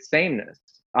with sameness.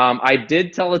 I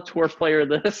did tell a tour player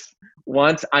this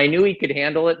once. I knew he could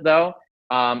handle it though.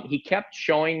 He kept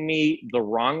showing me the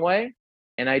wrong way.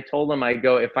 And I told him, I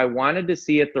go, if I wanted to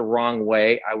see it the wrong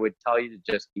way, I would tell you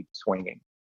to just keep swinging.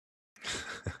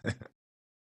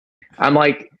 I'm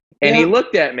like, and he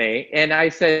looked at me and I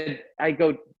said, I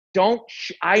go,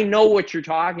 I know what you're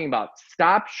talking about.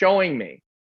 Stop showing me.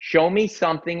 Show me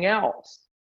something else.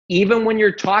 Even when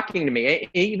you're talking to me,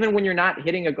 even when you're not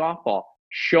hitting a golf ball,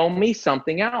 show me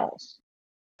something else.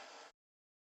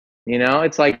 You know,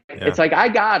 it's like, I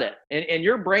got it. And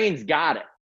your brain's got it,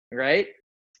 right?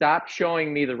 Stop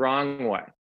showing me the wrong way.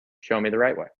 Show me the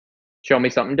right way. Show me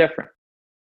something different.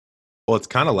 Well, it's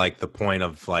kind of like the point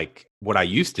of like what I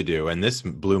used to do. And this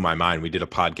blew my mind. We did a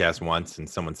podcast once and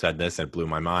someone said this and it blew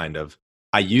my mind of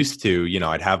I used to, you know,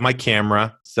 I'd have my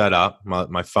camera set up,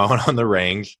 my phone on the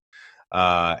range,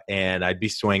 and I'd be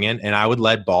swinging and I would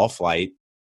let ball flight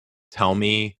tell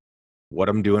me what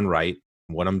I'm doing right,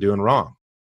 what I'm doing wrong.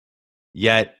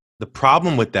 Yet the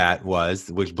problem with that was,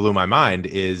 which blew my mind,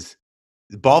 is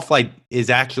ball flight is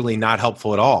actually not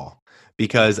helpful at all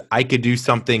because I could do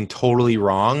something totally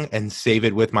wrong and save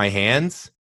it with my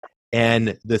hands.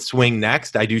 And the swing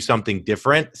next, I do something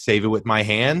different, save it with my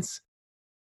hands.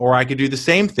 Or I could do the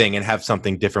same thing and have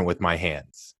something different with my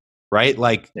hands, right?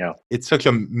 Like it's such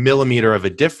a millimeter of a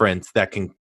difference that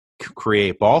can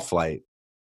create ball flight.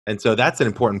 And so that's an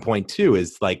important point too,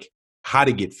 is like how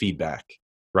to get feedback,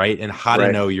 right? And how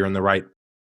to know you're in the right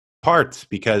parts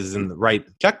because in the right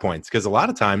checkpoints. Because a lot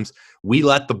of times we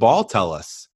let the ball tell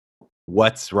us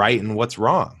what's right and what's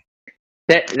wrong.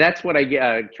 That's what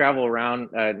I travel around.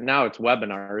 Now it's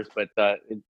webinars, but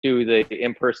do the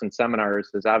in-person seminars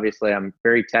is obviously I'm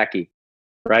very techie,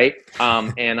 right?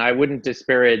 And I wouldn't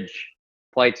disparage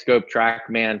FlightScope,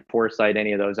 TrackMan, Foresight,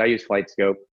 any of those. I use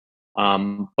FlightScope,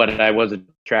 but I was a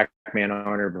TrackMan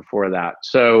owner before that.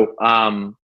 So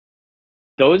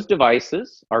those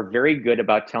devices are very good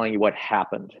about telling you what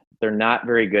happened. They're not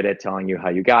very good at telling you how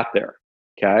you got there,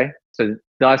 okay? So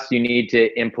thus you need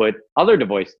to input other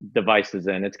devices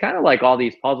in. It's kind of like all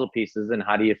these puzzle pieces and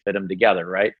how do you fit them together,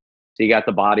 right? So you got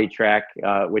the body track,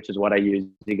 which is what I use.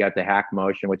 You got the hack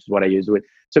motion, which is what I use with.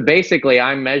 So basically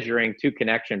I'm measuring 2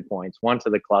 connection points, one to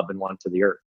the club and one to the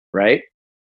earth, right?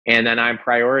 And then I'm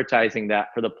prioritizing that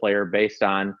for the player based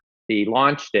on the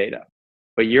launch data.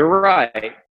 But you're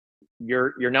right.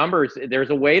 Your numbers, there's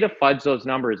a way to fudge those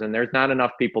numbers and there's not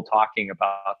enough people talking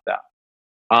about that.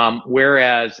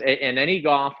 Whereas, and any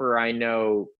golfer I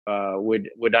know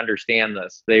would understand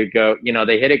this. They go, you know,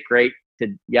 they hit it great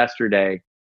yesterday,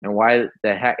 and why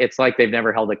the heck? It's like they've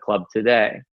never held a club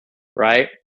today, right?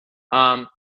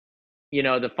 You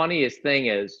know, the funniest thing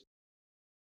is,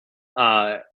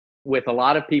 with a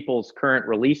lot of people's current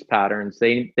release patterns,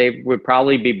 they would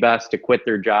probably be best to quit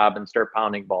their job and start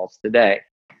pounding balls today.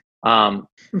 The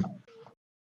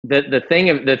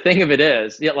thing of it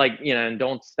is, like, you know, and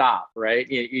don't stop, right?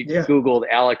 You Googled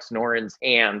Alex Noren's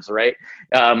hands, right?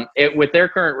 With their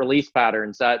current release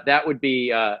patterns, that would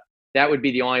be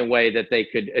the only way that they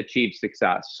could achieve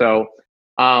success. So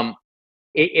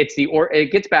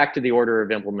it gets back to the order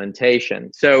of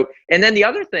implementation. So, and then the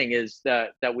other thing is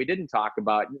that we didn't talk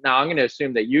about. Now I'm going to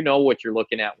assume that you know what you're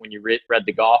looking at when you read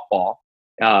the golf ball.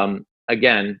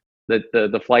 Again,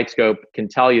 the FlightScope can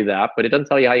tell you that, but it doesn't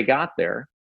tell you how you got there.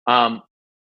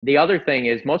 The other thing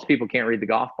is most people can't read the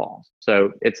golf balls.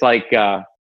 So it's like that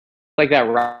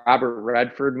Robert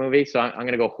Redford movie. So I'm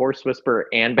going to go Horse Whisperer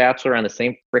and Bachelor on the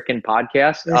same freaking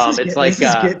podcast. This is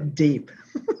getting deep.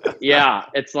 Yeah.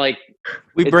 It's like,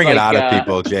 we bring it out of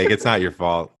people, Jake. It's not your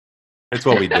fault. It's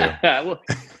what we do. Well,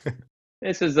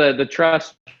 this is the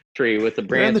trust tree with the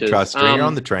branches. You're in the trust tree. You're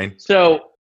on the train.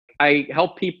 So I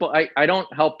help people. I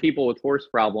don't help people with horse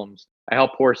problems. I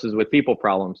help horses with people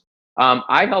problems.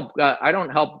 I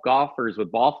don't help golfers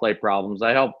with ball flight problems.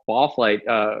 I help ball flight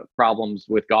problems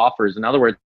with golfers. In other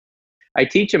words, I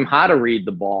teach them how to read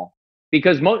the ball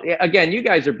because again, you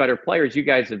guys are better players. You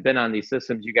guys have been on these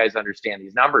systems. You guys understand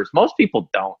these numbers. Most people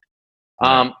don't.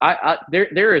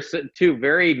 There are 2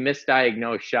 very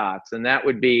misdiagnosed shots, and that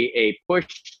would be a push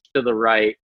to the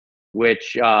right,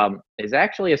 which is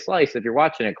actually a slice if you're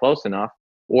watching it close enough,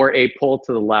 or a pull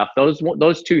to the left.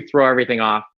 Those 2 throw everything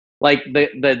off. Like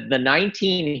the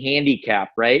 19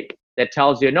 handicap, right? That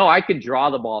tells you, no, I could draw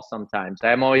the ball sometimes.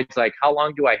 I'm always like, how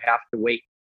long do I have to wait?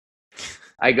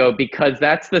 I go, because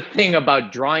that's the thing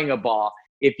about drawing a ball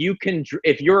if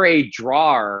you're a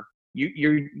drawer,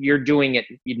 you're doing it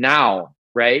now,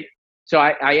 right? So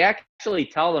I actually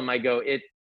tell them, I go,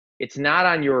 it's not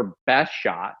on your best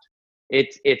shot.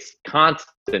 It's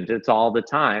constant. It's all the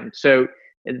time. So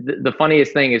the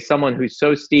funniest thing is someone who's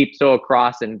so steep, so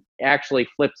across, and actually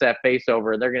flips that face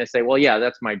over, they're going to say, well, yeah,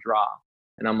 that's my draw.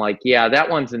 And I'm like, yeah, that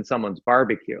one's in someone's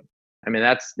barbecue. I mean,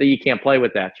 you can't play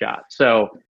with that shot. So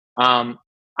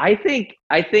I think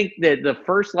that the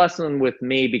first lesson with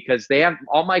me, because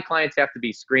all my clients have to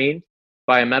be screened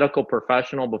by a medical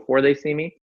professional before they see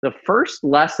me. The first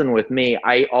lesson with me,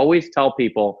 I always tell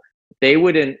people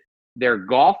their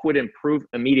golf would improve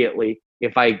immediately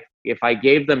if I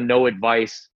gave them no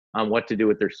advice on what to do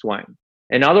with their swing.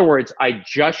 In other words, I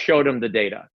just showed them the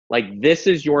data. Like, this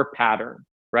is your pattern,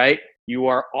 right? You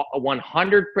are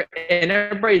 100%, and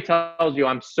everybody tells you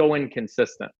I'm so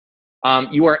inconsistent.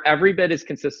 You are every bit as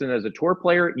consistent as a tour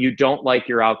player. You don't like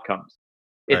your outcomes.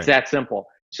 It's that simple.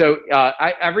 So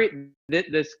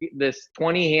this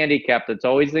 20 handicap that's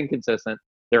always inconsistent.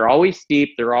 They're always steep.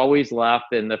 They're always left,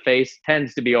 and the face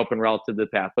tends to be open relative to the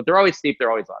path. But they're always steep.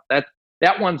 They're always left.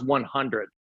 That one's 100,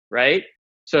 right?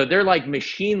 So they're like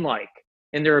machine-like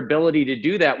in their ability to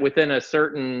do that within a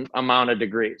certain amount of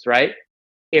degrees, right?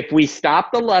 If we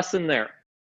stop the lesson there,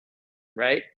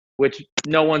 right, which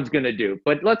no one's going to do,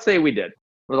 but let's say we did.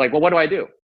 We're like, well, what do I do?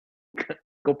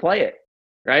 Go play it,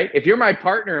 right? If you're my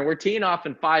partner and we're teeing off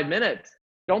in 5 minutes,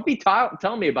 don't be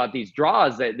telling me about these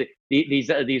draws, that these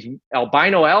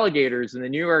albino alligators in the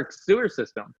New York sewer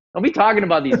system. Don't be talking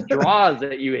about these draws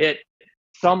that you hit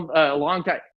a long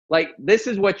time. Like, this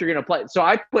is what you're going to play. So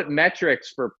I put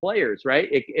metrics for players, right?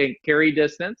 It carry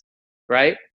distance,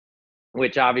 right?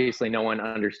 Which obviously no one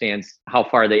understands how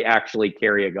far they actually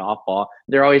carry a golf ball.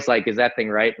 They're always like, is that thing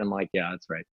right? And I'm like, yeah, that's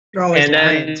right. You're always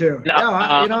lying too.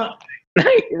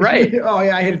 Right. Oh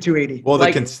yeah, I hit a 280. Well,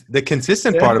 the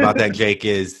consistent part about that, Jake,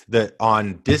 is that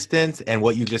on distance, and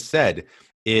what you just said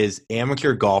is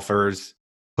amateur golfers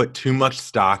put too much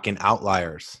stock in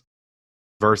outliers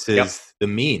versus the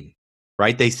mean,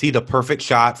 right? They see the perfect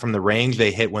shot from the range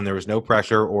they hit when there was no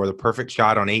pressure, or the perfect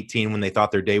shot on 18 when they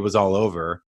thought their day was all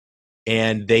over.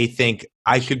 And they think,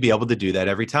 I should be able to do that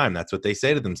every time. That's what they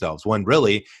say to themselves, when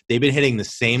really they've been hitting the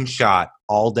same shot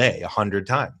all day 100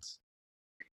 times.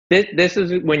 This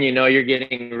is when you know you're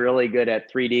getting really good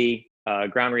at 3D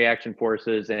ground reaction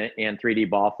forces and 3D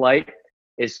ball flight,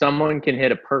 is someone can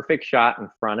hit a perfect shot in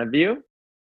front of you,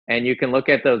 and you can look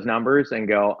at those numbers and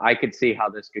go, I could see how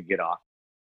this could get off,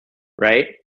 right?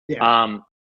 Yeah.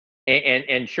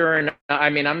 And sure enough,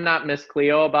 I mean, I'm not Miss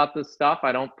Cleo about this stuff.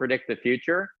 I don't predict the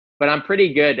future. But I'm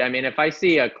pretty good. I mean, if I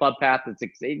see a club path that's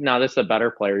now this is a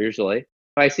better player usually.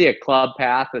 If I see a club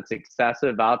path that's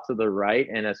excessive out to the right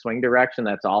in a swing direction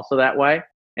that's also that way,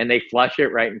 and they flush it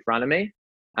right in front of me,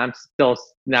 I'm still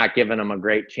not giving them a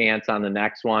great chance on the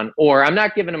next one, or I'm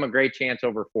not giving them a great chance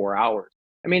over 4 hours.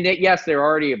 I mean, yes, they're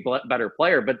already a better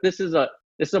player, but this is a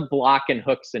block and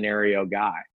hook scenario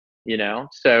guy, you know.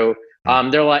 So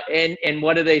they're like, and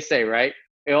what do they say, right?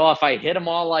 Well, if I hit them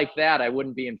all like that, I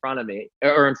wouldn't be in front of me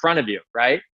or in front of you,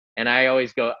 right? And I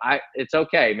always go, it's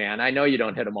okay, man. I know you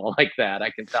don't hit them all like that.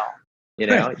 I can tell. You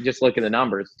know, just look at the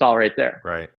numbers. It's all right there.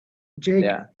 Right. Jake,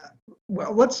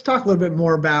 well, let's talk a little bit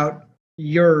more about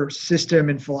your system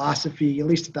and philosophy, at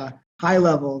least at the high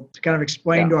level, to kind of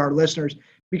explain to our listeners,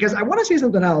 because I want to say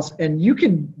something else, and you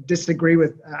can disagree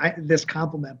with this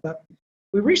compliment, but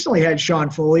we recently had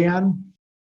Sean Foley on,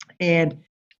 and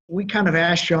we kind of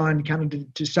asked Sean kind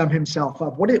of to sum himself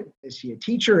up. Is he a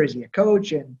teacher? Is he a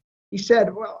coach? And he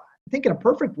said, well, I think in a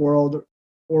perfect world,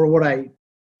 or what I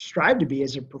strive to be,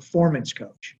 is a performance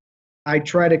coach. I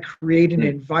try to create an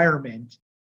environment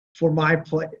for my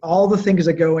play, all the things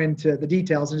that go into the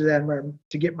details into that environment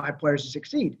to get my players to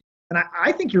succeed. And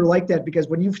I think you're like that, because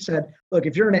when you've said, look,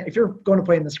 if you're going to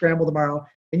play in the scramble tomorrow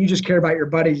and you just care about your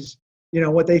buddies, you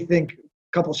know, what they think,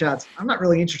 a couple shots, I'm not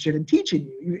really interested in teaching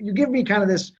you. You give me kind of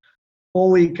this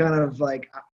fully kind of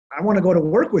like, I want to go to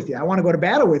work with you. I want to go to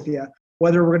battle with you,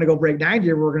 whether we're going to go break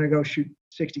 90 or we're going to go shoot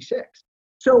 66.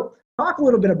 So talk a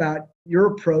little bit about your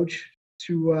approach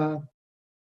to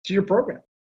your program.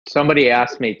 Somebody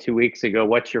asked me 2 weeks ago,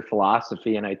 what's your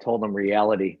philosophy? And I told them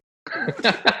reality.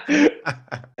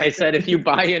 I said, if you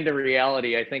buy into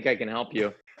reality, I think I can help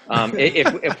you.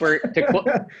 If we're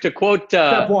to quote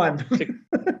Step one.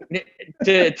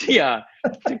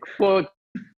 to quote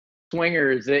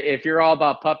Swingers, if you're all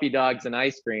about puppy dogs and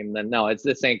ice cream, then no,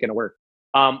 this ain't gonna work.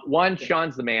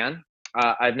 Sean's the man.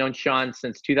 I've known Sean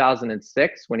since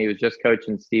 2006 when he was just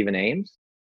coaching Stephen Ames.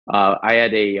 I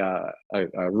had a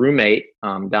roommate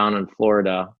down in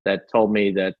Florida that told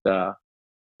me that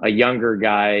a younger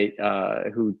guy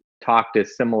who talked a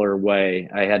similar way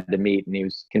I had to meet, and he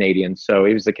was Canadian. So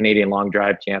he was the Canadian long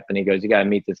drive champ, and he goes, "You got to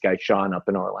meet this guy, Sean, up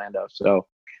in Orlando." So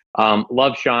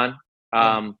love Sean.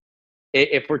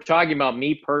 If we're talking about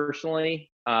me personally,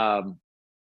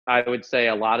 I would say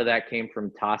a lot of that came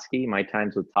from Toski, my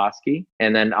times with Toski.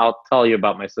 And then I'll tell you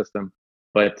about my system.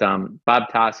 But Bob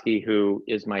Toski, who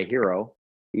is my hero,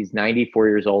 he's 94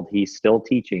 years old. He's still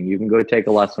teaching. You can go take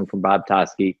a lesson from Bob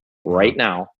Toski right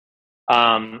now.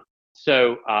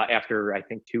 So after, I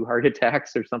think, 2 heart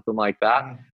attacks or something like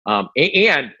that. And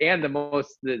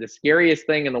the scariest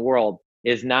thing in the world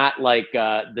is not like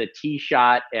the tee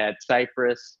shot at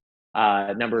Cypress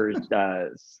number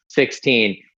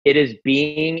 16. It is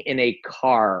being in a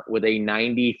car with a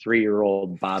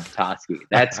 93-year-old Bob Toski.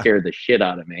 That scared the shit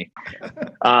out of me.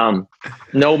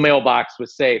 No mailbox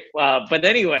was safe. But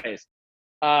anyways,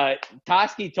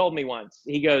 Toski told me once,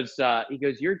 he goes,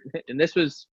 you're, and this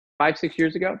was 5-6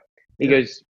 years ago. He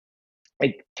goes,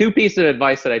 2 pieces of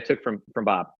advice that I took from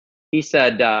Bob. He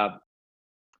said, don't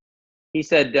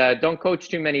coach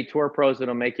too many tour pros.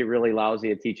 It'll make you really lousy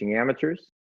at teaching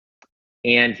amateurs.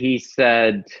 And he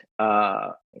said,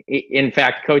 in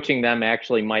fact, coaching them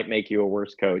actually might make you a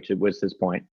worse coach. It was his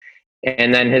point.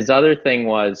 And then his other thing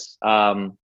was,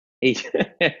 he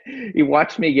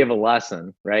watched me give a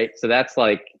lesson, right? So that's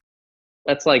like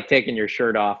taking your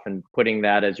shirt off and putting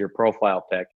that as your profile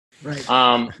pic.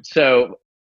 Right. So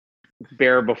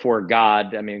bear before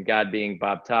God, I mean, God being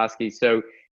Bob Toski. So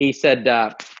he said,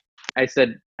 I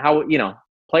said, how,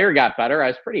 player got better. I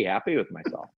was pretty happy with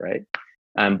myself, right?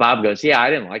 And Bob goes, yeah, I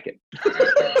didn't like it.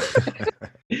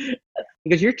 He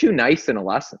goes, you're too nice in a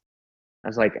lesson. I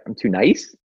was like, I'm too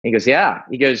nice? He goes, yeah.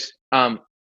 He goes, and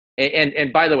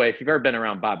by the way, if you've ever been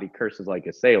around Bob, he curses like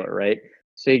a sailor, right?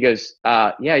 So he goes,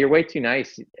 yeah, you're way too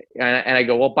nice. And I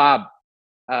go, well, Bob,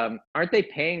 aren't they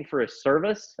paying for a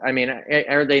service? I mean,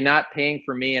 are they not paying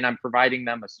for me and I'm providing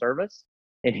them a service?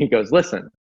 And he goes, listen,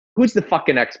 who's the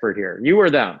fucking expert here? You or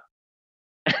them?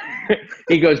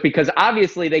 He goes, because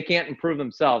obviously they can't improve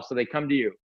themselves, so they come to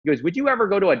you. He goes, would you ever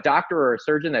go to a doctor or a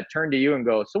surgeon that turned to you and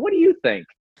go, so what do you think?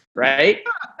 Right?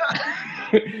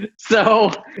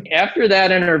 So after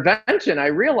that intervention, I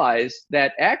realized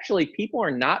that actually people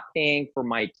are not paying for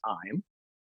my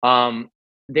time.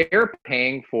 They're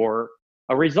paying for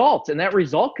a result, and that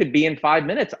result could be in 5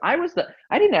 minutes. I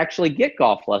didn't actually get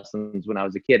golf lessons when I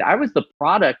was a kid. I was the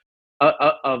product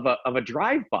of a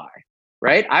drive-by.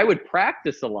 Right? I would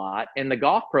practice a lot, and the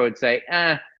golf pro would say,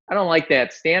 I don't like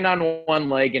that. Stand on one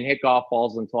leg and hit golf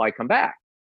balls until I come back.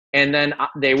 And then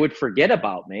they would forget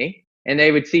about me, and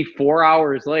they would see 4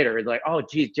 hours later. It's like, oh,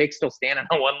 geez, Jake's still standing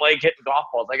on one leg hitting golf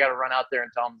balls. I got to run out there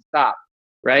and tell him to stop.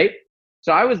 Right?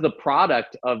 So I was the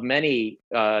product of many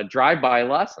drive-by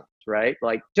lessons, right?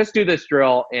 Like, just do this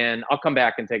drill, and I'll come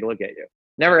back and take a look at you.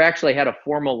 Never actually had a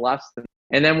formal lesson.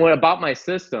 And then what about my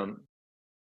system?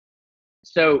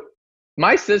 So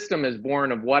my system is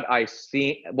born of what I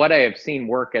have seen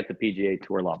work at the PGA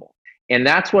Tour level. And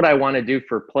that's what I want to do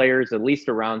for players, at least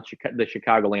around the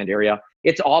Chicagoland area.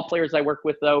 It's all players I work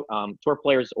with, though, tour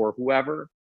players or whoever.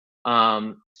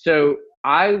 So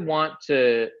I want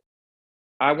to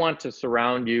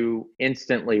surround you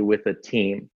instantly with a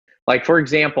team. Like, for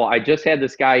example, I just had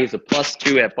this guy, he's a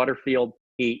 +2 at Butterfield.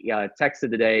 He texted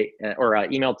today or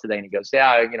emailed today, and he goes,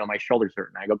 yeah, my shoulder's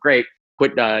hurting. I go, great.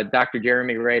 Put Dr.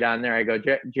 Jeremy right on there. I go,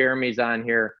 Jeremy's on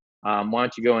here. Why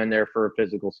don't you go in there for a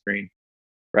physical screen,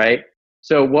 right?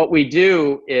 So what we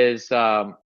do is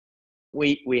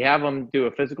we have them do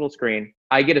a physical screen.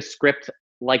 I get a script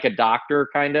like a doctor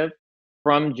kind of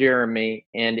from Jeremy,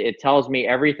 and it tells me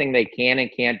everything they can and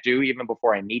can't do even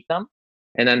before I meet them.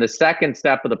 And then the second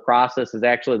step of the process is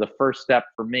actually the first step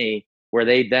for me, where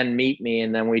they then meet me,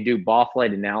 and then we do ball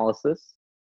flight analysis.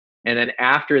 And then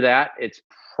after that, it's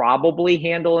probably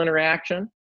handle interaction,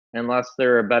 unless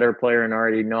they're a better player and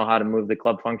already know how to move the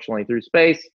club functionally through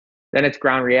space. Then it's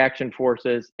ground reaction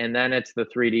forces, and then it's the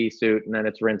 3D suit, and then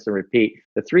it's rinse and repeat.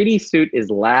 The 3D suit is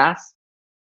last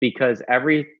because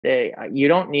every day, you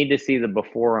don't need to see the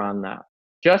before on that.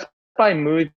 Just by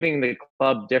moving the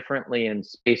club differently in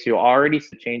space, you'll already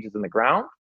see changes in the ground,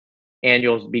 and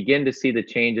you'll begin to see the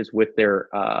changes with their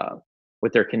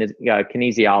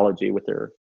kinesiology, with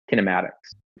their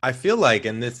kinematics. I feel like,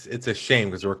 and it's a shame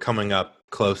because we're coming up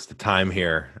close to time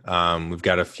here. We've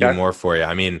got a few more for you.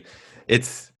 I mean,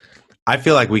 I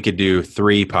feel like we could do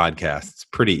 3 podcasts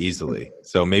pretty easily.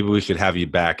 So maybe we should have you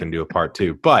back and do a part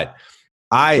 2. But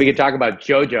we could talk about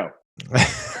JoJo.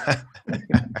 It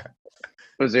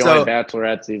was the only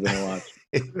Bachelorette season I watched.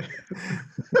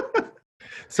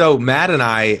 So Matt and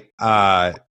I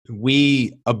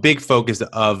a big focus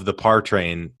of the Par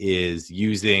Train is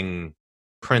using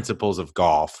principles of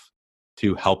golf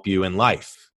to help you in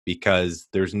life, because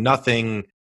there's nothing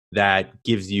that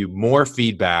gives you more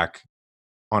feedback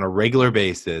on a regular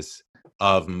basis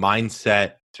of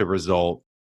mindset to result,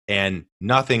 and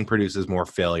nothing produces more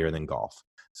failure than golf.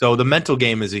 So the mental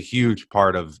game is a huge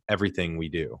part of everything we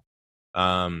do.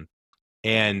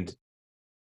 And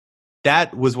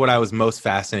that was what I was most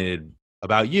fascinated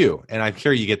about you. And I'm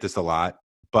sure you get this a lot,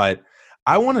 but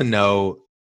I want to know,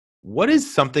 what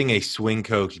is something a swing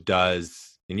coach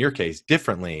does, in your case,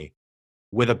 differently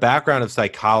with a background of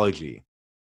psychology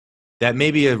that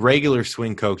maybe a regular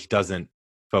swing coach doesn't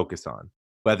focus on?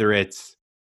 Whether it's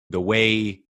the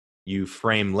way you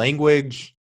frame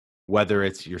language, whether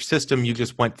it's your system you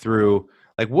just went through,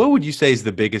 like, what would you say is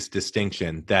the biggest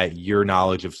distinction that your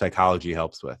knowledge of psychology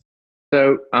helps with?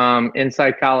 So in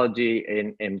psychology,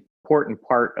 an important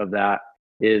part of that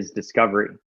is discovery.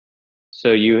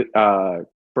 So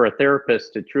for a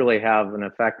therapist to truly have an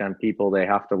effect on people, they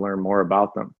have to learn more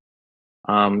about them.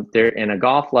 There in a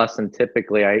golf lesson,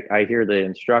 typically I hear the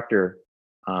instructor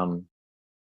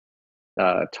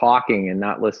talking and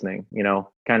not listening,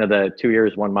 kind of the 2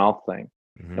 ears, 1 mouth thing.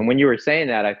 Mm-hmm. And when you were saying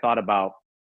that, I thought about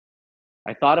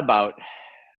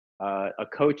a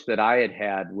coach that I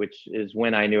had, which is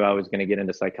when I knew I was going to get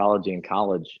into psychology in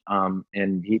college.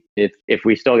 And if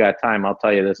we still got time, I'll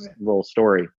tell you this little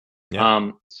story.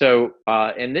 Yeah.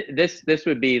 And this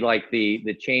would be like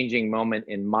the changing moment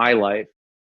in my life.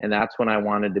 And that's when I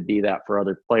wanted to be that for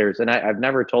other players. And I've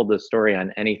never told this story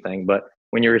on anything, but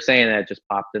when you were saying that, it just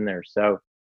popped in there. So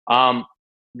I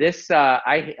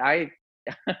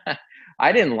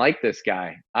I didn't like this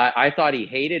guy. I thought he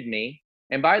hated me.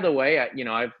 And by the way,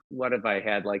 what have I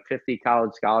had, like 50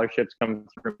 college scholarships come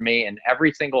through me, and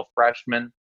every single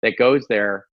freshman that goes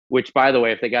there, which, by the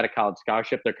way, if they got a college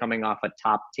scholarship, they're coming off a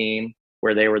top team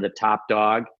where they were the top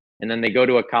dog, and then they go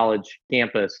to a college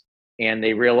campus and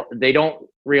they don't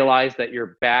realize that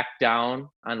you're back down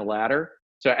on the ladder.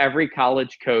 So every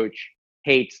college coach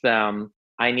hates them.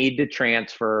 I need to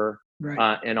transfer,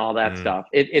 Right. And all that stuff.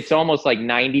 It's almost like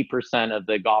 90% of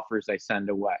the golfers I send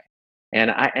away.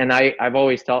 And I've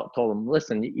always told them,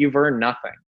 listen, you've earned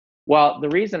nothing. Well, the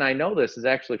reason I know this is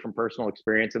actually from personal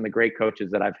experience and the great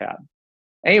coaches that I've had.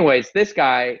 Anyways, this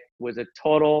guy was a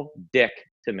total dick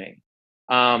to me.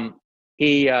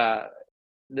 He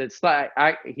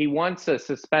once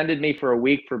suspended me for a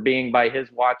week for being, by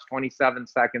his watch, 27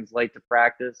 seconds late to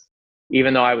practice,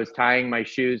 even though I was tying my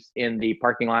shoes in the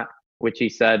parking lot, which he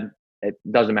said, it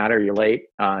doesn't matter, you're late.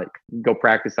 Go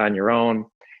practice on your own.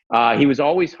 He was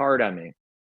always hard on me.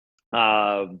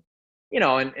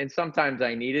 And sometimes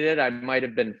I needed it. I might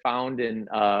have been found in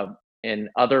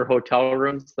other hotel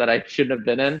rooms that I shouldn't have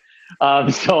been in,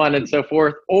 so on and so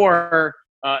forth. Or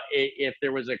if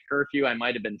there was a curfew, I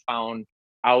might have been found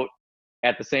out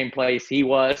at the same place he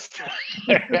was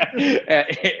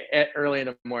at early in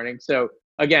the morning. So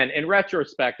again, in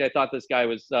retrospect, I thought this guy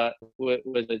was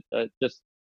just,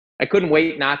 I couldn't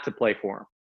wait not to play for him,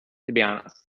 to be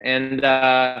honest. And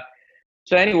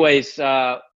so anyways,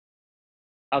 I'll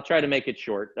try to make it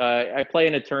short. I play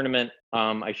in a tournament.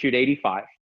 I shoot 85,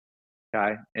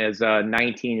 okay, as a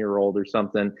 19-year-old or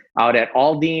something, out at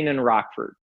Aldine and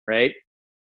Rockford, right?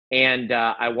 And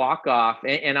I walk off,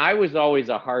 and I was always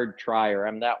a hard trier.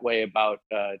 I'm that way about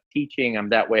teaching. I'm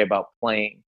that way about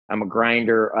playing. I'm a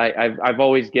grinder. I've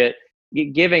always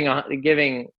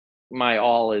giving my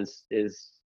all is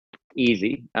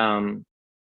easy.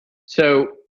 So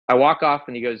I walk off,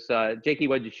 and he goes, Jakey,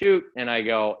 what'd you shoot? And I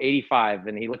go, 85.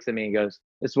 And he looks at me and goes,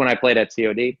 this is when I played at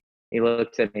COD. He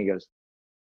looks at me and goes,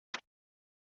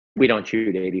 we don't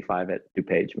shoot 85 at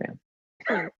DuPage,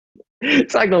 man.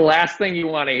 It's like the last thing you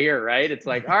want to hear, right? It's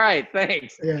like, all right,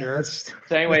 thanks. Yeah. So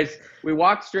anyways, we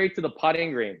walk straight to the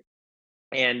putting green,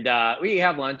 and we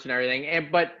have lunch and everything.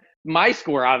 But my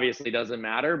score obviously doesn't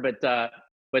matter, but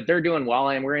they're doing well,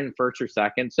 and we're in first or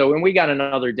second. So when we got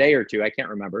another day or two, I can't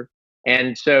remember.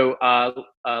 And so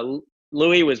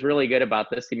Louis was really good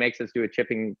about this. He makes us do a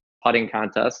chipping putting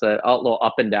contest, a little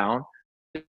up and down,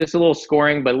 just a little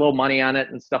scoring, but a little money on it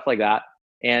and stuff like that.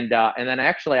 And then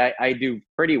actually I do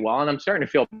pretty well, and I'm starting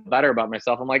to feel better about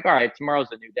myself. I'm like, all right, tomorrow's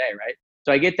a new day, right?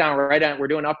 So I get down right on, we're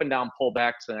doing up and down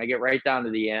pullbacks, and I get right down to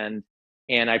the end,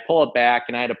 and I pull it back,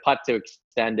 and I had a putt to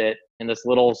extend it in this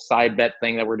little side bet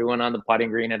thing that we're doing on the putting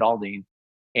green at Aldine,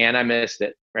 and I missed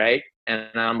it, right?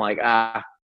 And I'm like,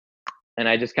 and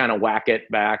I just kind of whack it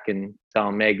back and tell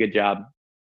him, hey, good job.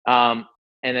 And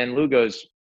then Lou goes,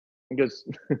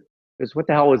 what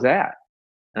the hell was that?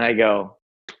 And I go,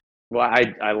 Well,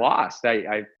 I lost.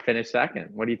 I finished second.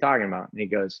 What are you talking about? And he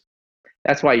goes,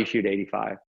 that's why you shoot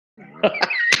 85.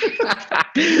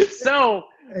 So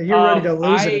You're ready to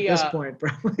lose it at this I point,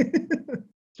 probably.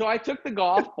 so I took the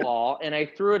golf ball and I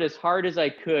threw it as hard as I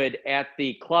could at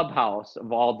the clubhouse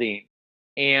of Aldine.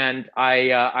 And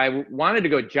I wanted to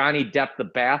go Johnny Depp the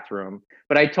bathroom,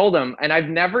 but I told him, and I've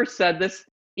never said this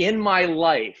in my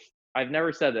life. I've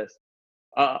never said this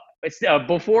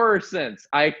before or since.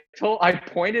 I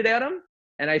pointed at him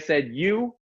and I said,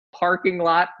 "You parking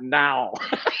lot now."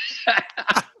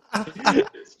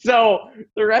 So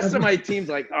the rest of my team's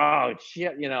like, "Oh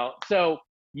shit," you know. So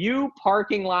you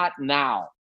parking lot now.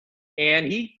 And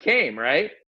he came,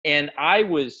 right? And I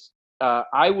was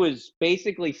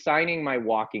basically signing my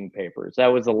walking papers. That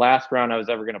was the last round I was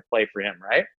ever going to play for him,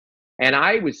 right? And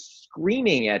I was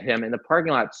screaming at him in the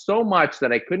parking lot so much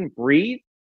that I couldn't breathe.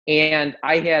 And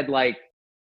I had like,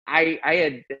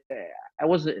 I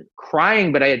wasn't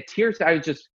crying, but I had tears.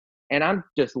 And I'm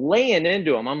just laying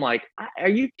into him. I'm like, are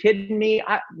you kidding me?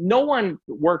 No one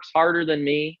works harder than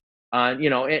me. You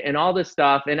know, and all this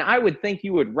stuff. And I would think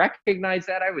you would recognize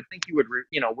that. I would think you would,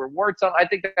 reward some. I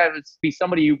think that would be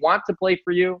somebody you want to play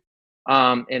for you.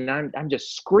 And I'm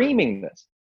just screaming this.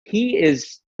 He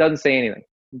doesn't say anything.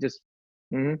 He just,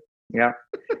 yeah.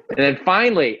 And then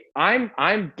finally,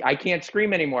 I can't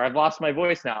scream anymore. I've lost my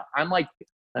voice now. I'm like,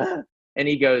 and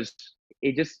he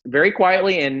just very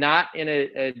quietly and not in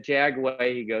a jag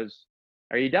way. He goes,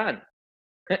 "Are you done?"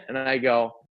 And I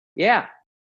go, "Yeah."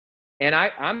 And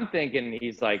I'm thinking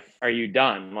he's like, "Are you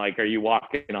done? Like, are you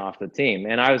walking off the team?"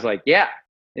 And I was like, "Yeah."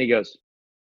 And he goes,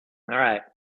 "All right."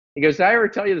 He goes, "Did I ever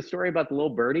tell you the story about the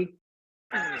little birdie?"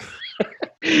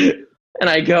 And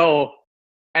I go,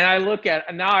 and I look at,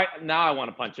 and now I want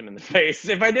to punch him in the face.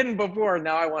 If I didn't before,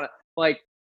 now I want to,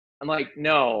 I'm like,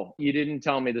 "No, you didn't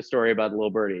tell me the story about the little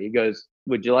birdie." He goes,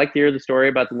 "Would you like to hear the story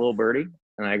about the little birdie?"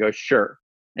 And I go, "Sure."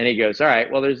 And he goes, "All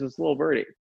right, well, there's this little birdie."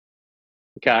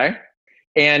 Okay.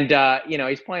 And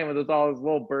he's playing with all his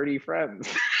little birdie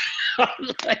friends.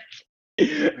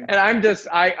 And I'm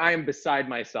beside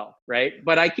myself, right?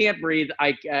 But I can't breathe.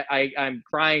 I'm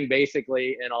crying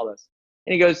basically, and all this.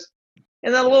 And he goes,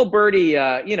 and that little birdie,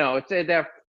 it's that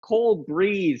cold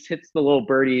breeze hits the little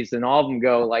birdies, and all of them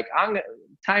go like,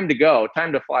 time to go,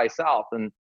 time to fly south. And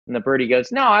the birdie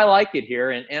goes, "No, I like it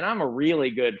here, and I'm a really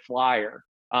good flyer.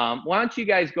 Why don't you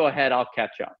guys go ahead? I'll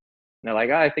catch up." And they're like,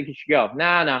 "Oh, I think you should go."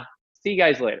 Nah. See you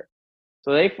guys later.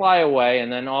 So they fly away,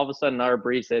 and then all of a sudden another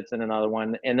breeze hits and another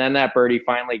one. And then that birdie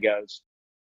finally goes,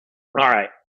 "All right,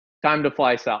 time to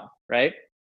fly south," right?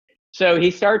 So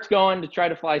he starts going to try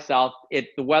to fly south. The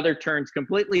weather turns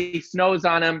completely, snows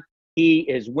on him.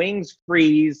 His wings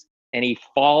freeze and he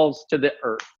falls to the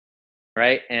earth,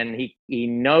 right? And he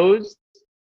knows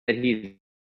that he's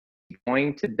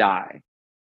going to die.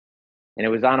 And it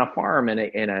was on a farm, and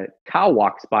a cow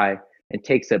walks by and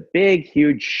takes a big,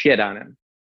 huge shit on him.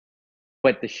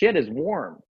 But the shit is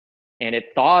warm, and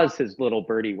it thaws his little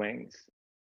birdie wings.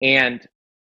 And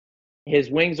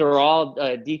his wings are all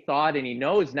de-thawed, and he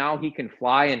knows now he can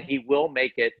fly, and he will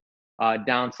make it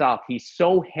down south. He's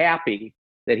so happy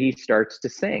that he starts to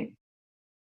sing.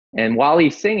 And while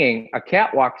he's singing, a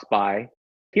cat walks by,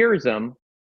 hears him,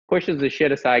 pushes the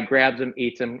shit aside, grabs him,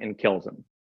 eats him, and kills him.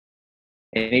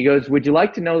 And he goes, "Would you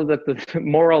like to know that the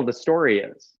moral of the story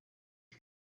is?"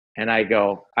 And I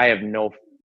go, "I have no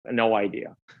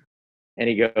idea." And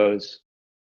he goes,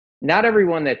 "Not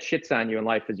everyone that shits on you in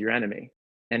life is your enemy.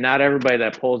 And not everybody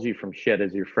that pulls you from shit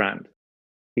is your friend."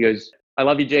 He goes, "I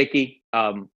love you, Jakey.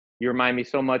 You remind me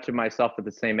so much of myself at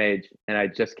the same age, and I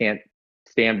just can't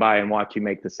stand by and watch you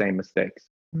make the same mistakes."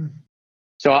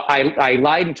 So I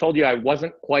lied and told you I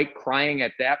wasn't quite crying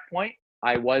at that point.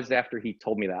 I was after he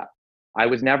told me that. I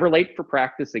was never late for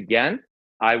practice again.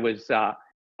 I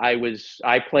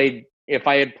played, if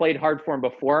I had played hard for him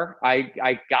before,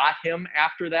 I got him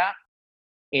after that.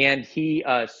 And he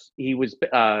was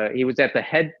at the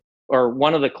head, or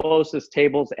one of the closest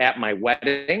tables at my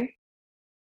wedding.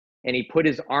 And he put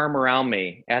his arm around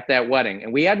me at that wedding.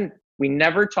 And we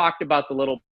never talked about the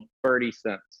little birdie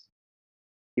since.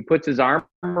 He puts his arm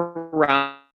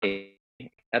around me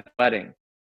at the wedding.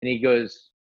 And he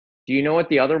goes, "Do you know what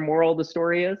the other moral of the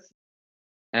story is?"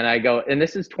 And I go, and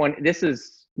this is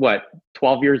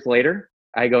 12 years later?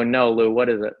 I go, "No, Lou, what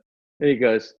is it?" And he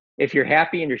goes, "If you're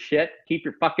happy in your shit, keep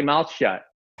your fucking mouth shut."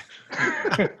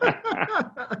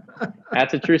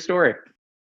 That's a true story.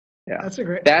 Yeah. That's a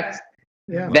great.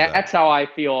 Yeah. That's how I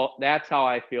feel. That's how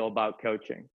I feel about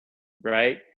coaching.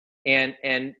 Right.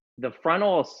 And the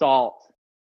frontal assault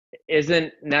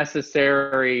isn't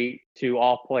necessary to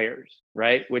all players,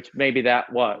 right? Which maybe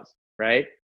that was, right?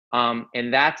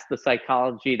 And that's the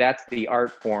psychology, that's the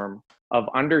art form of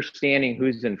understanding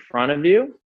who's in front of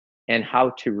you and how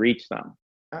to reach them.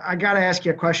 I got to ask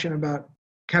you a question about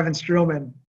Kevin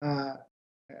Streelman, a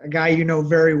guy you know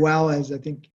very well, as I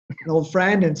think an old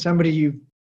friend and somebody you've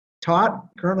taught,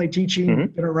 currently teaching,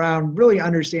 been around, really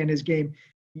understand his game.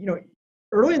 You know,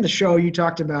 early in the show, you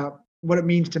talked about what it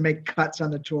means to make cuts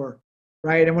on the tour,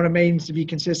 right? And what it means to be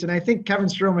consistent. I think Kevin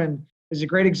Streelman is a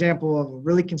great example of a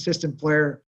really consistent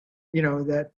player, you know,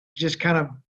 that just kind of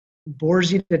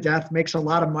bores you to death, makes a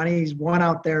lot of money. He's won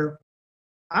out there.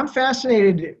 I'm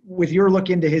fascinated with your look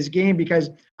into his game because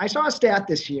I saw a stat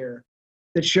this year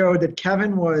that showed that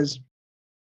Kevin was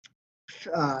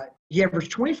he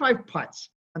averaged 25 putts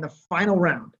on the final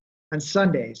round on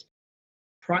Sundays.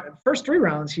 First 3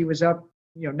 rounds, he was up,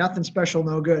 you know, nothing special,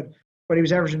 no good, but he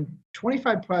was averaging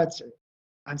 25 putts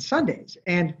on Sundays.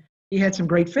 And he had some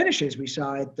great finishes. We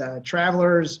saw at the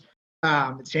Travelers,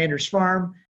 at Sanders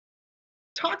Farm.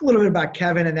 Talk a little bit about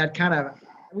Kevin and that kind of,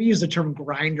 we use the term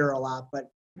grinder a lot, but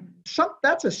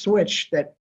that's a switch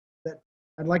that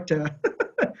I'd like to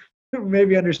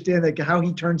maybe understand, like how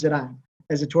he turns it on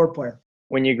as a tour player.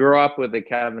 When you grow up with the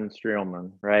Kevin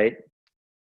Streelman, right,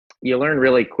 you learn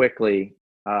really quickly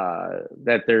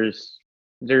that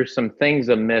there's some things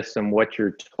amiss in what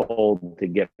you're told to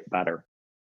get better,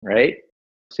 right?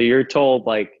 So you're told,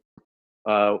 like,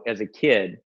 as a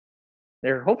kid,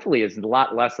 there hopefully is a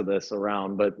lot less of this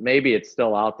around, but maybe it's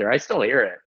still out there. I still hear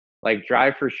it, like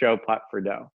drive for show, putt for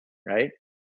dough, right?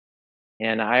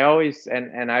 And I always,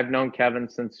 and I've known Kevin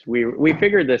since we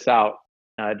figured this out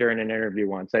during an interview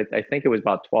once. I think it was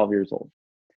about 12 years old.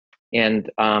 And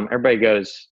everybody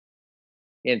goes,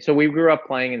 and so we grew up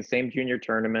playing in the same junior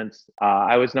tournaments.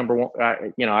 I was number one,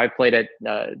 you know, I played at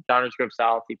Downers Grove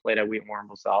South. He played at Wheaton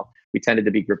Warrenville South. We tended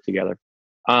to be grouped together.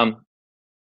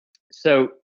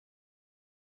 So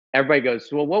everybody goes,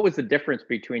 well, what was the difference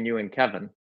between you and Kevin?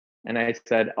 And I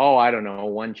said, oh, I don't know,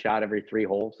 1 shot every 3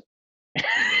 holes.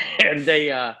 And they,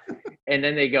 and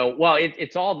then they go, well,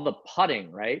 it's all the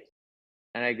putting, right?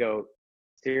 And I go,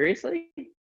 seriously?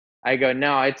 I go,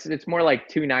 no, it's more like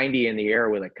 290 in the air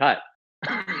with a cut.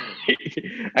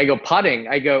 I go, putting.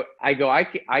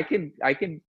 I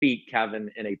can beat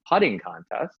Kevin in a putting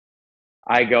contest.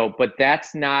 I go, but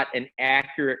that's not an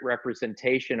accurate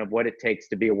representation of what it takes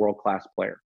to be a world-class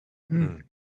player.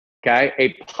 Okay,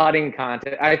 a putting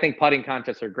contest. I think putting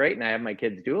contests are great, and I have my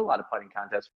kids do a lot of putting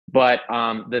contests. But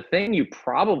the thing you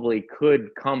probably could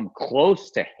come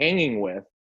close to hanging with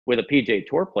a PGA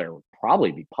Tour player would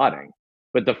probably be putting.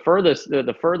 But the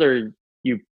further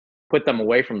you put them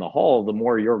away from the hole, the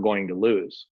more you're going to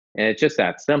lose, and it's just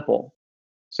that simple.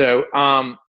 So,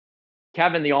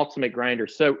 Kevin, the ultimate grinder.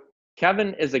 So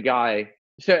Kevin is a guy.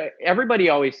 So everybody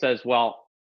always says, well,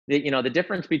 the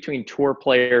difference between tour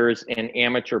players and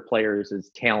amateur players is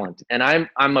talent. And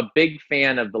I'm a big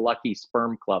fan of the Lucky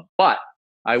Sperm Club, but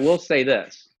I will say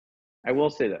this.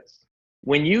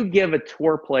 When you give a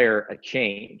tour player a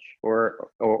change or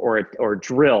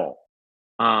drill,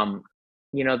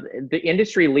 the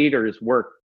industry leaders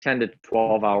work 10 to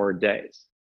 12-hour days.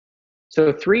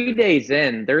 So 3 days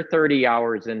in, they're 30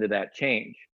 hours into that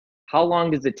change. How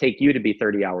long does it take you to be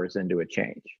 30 hours into a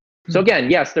change? So again,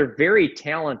 yes, they're very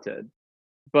talented,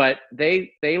 but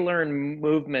they learn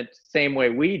movement same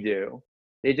way we do.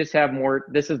 They just have more,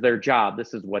 this is their job.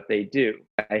 This is what they do.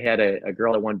 I had a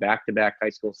girl that won back-to-back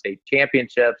high school state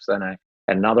championships, and I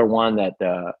had another one that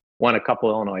won a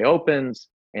couple Illinois Opens,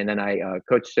 and then I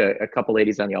coached a couple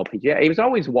ladies on the LPGA. He was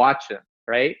always watching,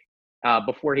 right?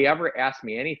 Before he ever asked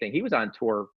me anything. He was on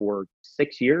tour for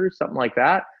 6 years, something like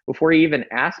that, before he even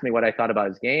asked me what I thought about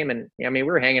his game. And I mean,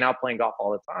 we were hanging out playing golf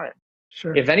all the time.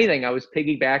 Sure. If anything, I was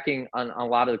piggybacking on a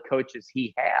lot of the coaches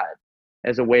he had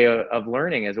as a way of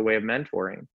learning, as a way of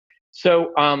mentoring.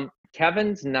 So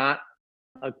Kevin's not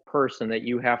a person that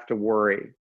you have to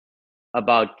worry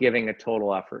about giving a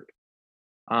total effort.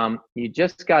 You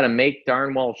just got to make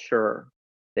darn well sure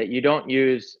that you don't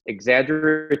use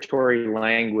exaggeratory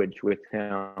language with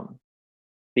him,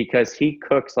 because he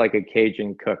cooks like a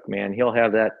Cajun cook, man. He'll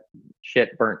have that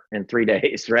shit burnt in 3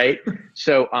 days, right?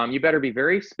 So you better be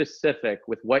very specific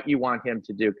with what you want him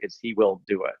to do, because he will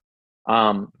do it.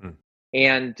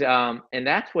 And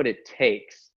that's what it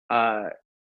takes.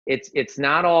 It's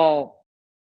not all.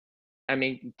 I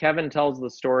mean, Kevin tells the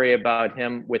story about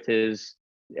him with his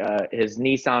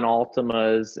Nissan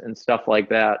Altimas and stuff like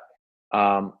that.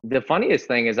 The funniest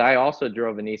thing is I also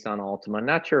drove a Nissan Altima.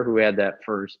 Not sure who had that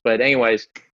first, but anyways,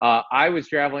 I was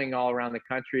traveling all around the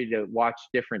country to watch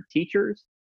different teachers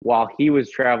while he was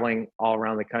traveling all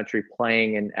around the country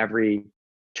playing in every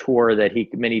tour that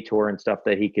mini tour and stuff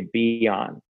that he could be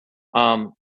on.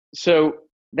 So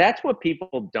that's what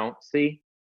people don't see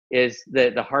is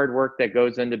the hard work that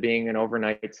goes into being an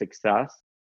overnight success.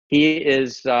 He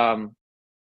is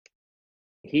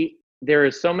there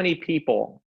is so many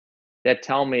people that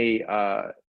tell me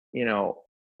you know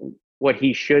what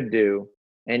he should do,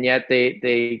 and yet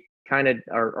they kind of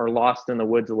are lost in the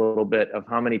woods a little bit of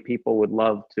how many people would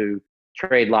love to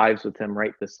trade lives with him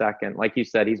right this second. Like you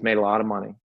said, he's made a lot of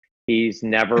money. He's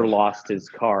never lost his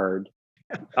card.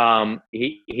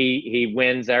 He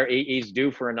wins. He's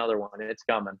due for another one. It's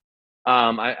coming.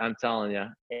 I'm telling you.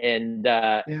 And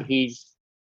he's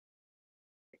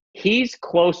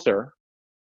closer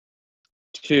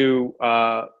to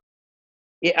a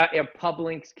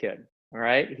Publix kid. All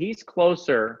right, he's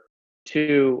closer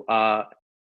to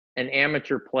an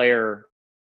amateur player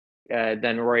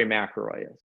than Rory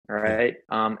McIlroy is. All right,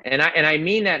 and I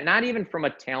mean that not even from a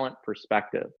talent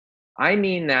perspective. I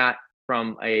mean that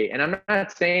from and I'm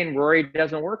not saying Rory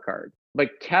doesn't work hard,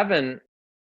 but Kevin,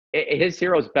 his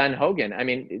hero is Ben Hogan. I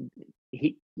mean,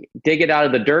 he dig it out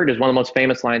of the dirt is one of the most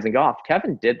famous lines in golf.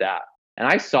 Kevin did that, and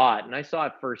I saw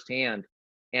it firsthand,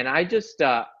 and I just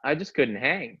couldn't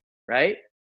hang, right?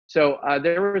 So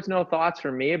there was no thoughts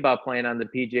for me about playing on the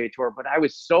PGA Tour, but I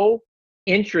was so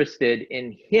interested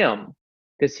in him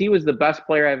because he was the best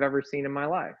player I've ever seen in my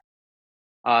life,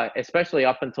 especially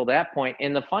up until that point.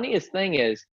 And the funniest thing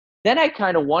is, then I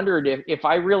kind of wondered if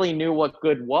I really knew what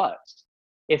good was,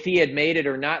 if he had made it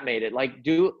or not made it. Like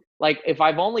if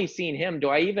I've only seen him, do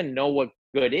I even know what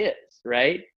good is,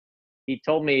 right? He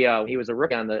told me he was a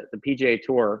rookie on the PGA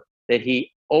Tour, that he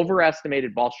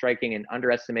overestimated ball striking and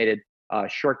underestimated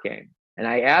short game. And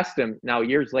I asked him now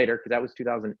years later, because that was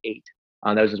 2008,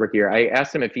 that was his rookie year. I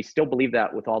asked him if he still believed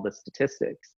that with all the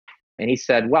statistics. And he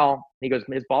said, well, he goes,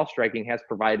 his ball striking has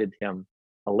provided him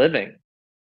a living,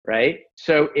 right?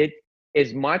 So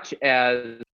as much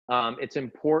as it's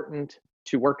important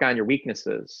to work on your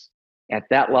weaknesses at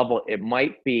that level, it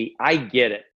might be, I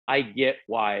get it. I get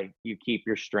why you keep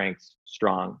your strengths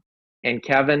strong. And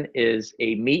Kevin is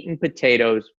a meat and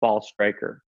potatoes ball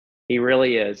striker. He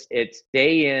really is. It's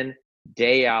day in,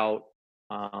 day out,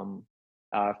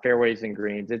 fairways and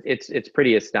greens. It's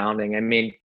pretty astounding. I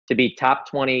mean, to be top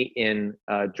 20 in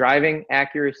driving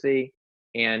accuracy,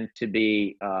 and to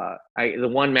be the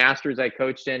one Masters I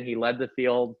coached in, he led the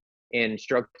field in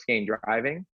strokes gained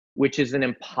driving, which is an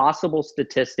impossible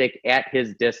statistic at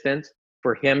his distance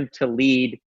for him to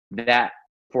lead that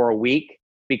for a week,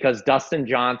 because Dustin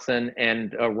Johnson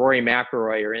and Rory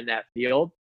McIlroy are in that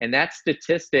field, and that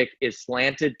statistic is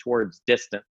slanted towards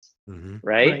distance,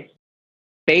 right?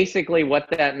 Basically what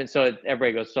that means, so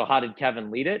everybody goes, so how did Kevin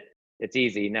lead it? It's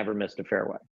easy. He never missed a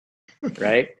fairway,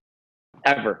 right?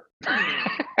 Ever.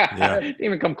 Didn't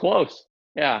even come close.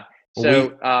 Yeah.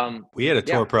 So we had a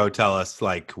tour pro tell us,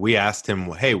 like, we asked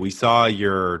him, hey, we saw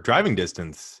your driving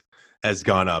distance has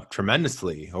gone up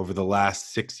tremendously over the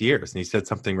last 6 years. And he said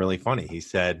something really funny. He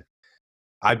said,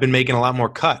 I've been making a lot more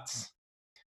cuts.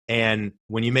 And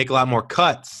when you make a lot more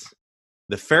cuts,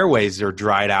 the fairways are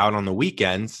dried out on the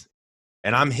weekends,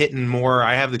 and I'm hitting more.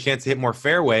 I have the chance to hit more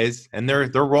fairways, and they're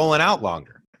rolling out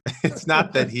longer. It's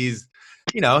not that he's,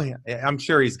 I'm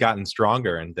sure he's gotten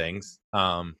stronger and things.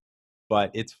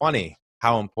 But it's funny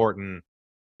how important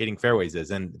hitting fairways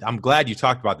is. And I'm glad you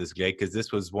talked about this, Jake, because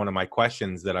this was one of my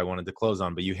questions that I wanted to close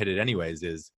on, but you hit it anyways,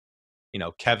 is,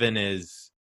 Kevin is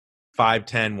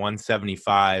 5'10",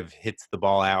 175, hits the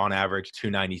ball out on average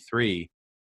 293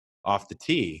 off the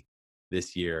tee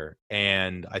this year.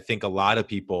 And I think a lot of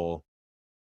people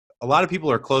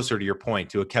are closer, to your point,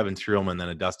 to a Kevin Streelman than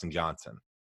a Dustin Johnson,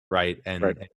 right?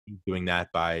 And he's doing that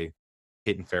by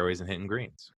hitting fairways and hitting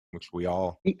greens, which we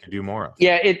all could do more of.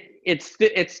 Yeah,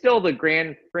 it's still the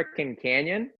Grand Frickin'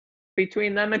 Canyon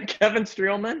between them and Kevin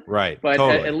Streelman, right? But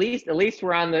totally. at least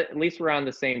we're on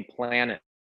the same planet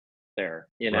there,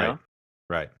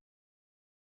 Right.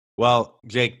 Well,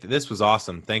 Jake, this was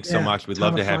awesome. Thanks so much. We'd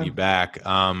love to have you back.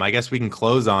 I guess we can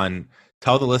close on,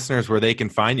 tell the listeners where they can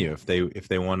find you if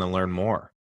they want to learn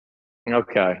more.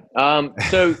 Okay.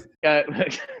 So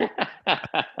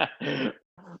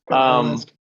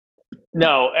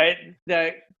no,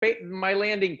 my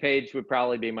landing page would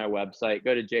probably be my website.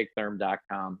 Go to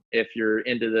jaketherm.com. If you're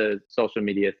into the social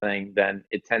media thing, then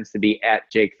it tends to be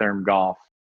at Jake Therm Golf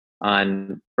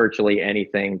on virtually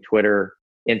anything, Twitter,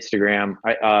 Instagram,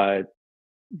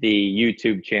 the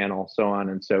YouTube channel, so on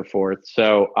and so forth.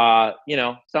 So,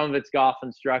 some of it's golf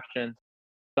instruction,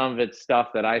 some of it's stuff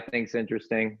that I think's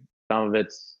interesting, some of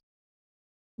it's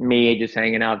me just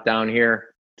hanging out down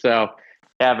here. So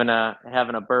having a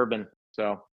bourbon.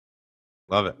 So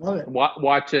love it.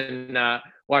 Watching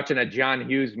a John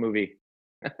Hughes movie.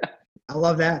 I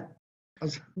love that.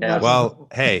 Yeah. Well,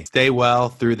 hey, stay well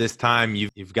through this time.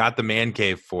 You've got the man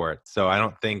cave for it. So I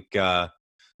don't think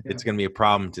it's going to be a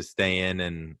problem to stay in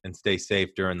and stay safe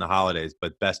during the holidays.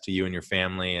 But best to you and your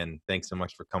family. And thanks so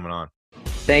much for coming on.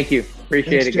 Thank you.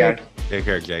 Appreciate it, guys. Take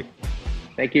care, Jake.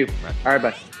 Thank you. All right,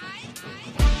 bye.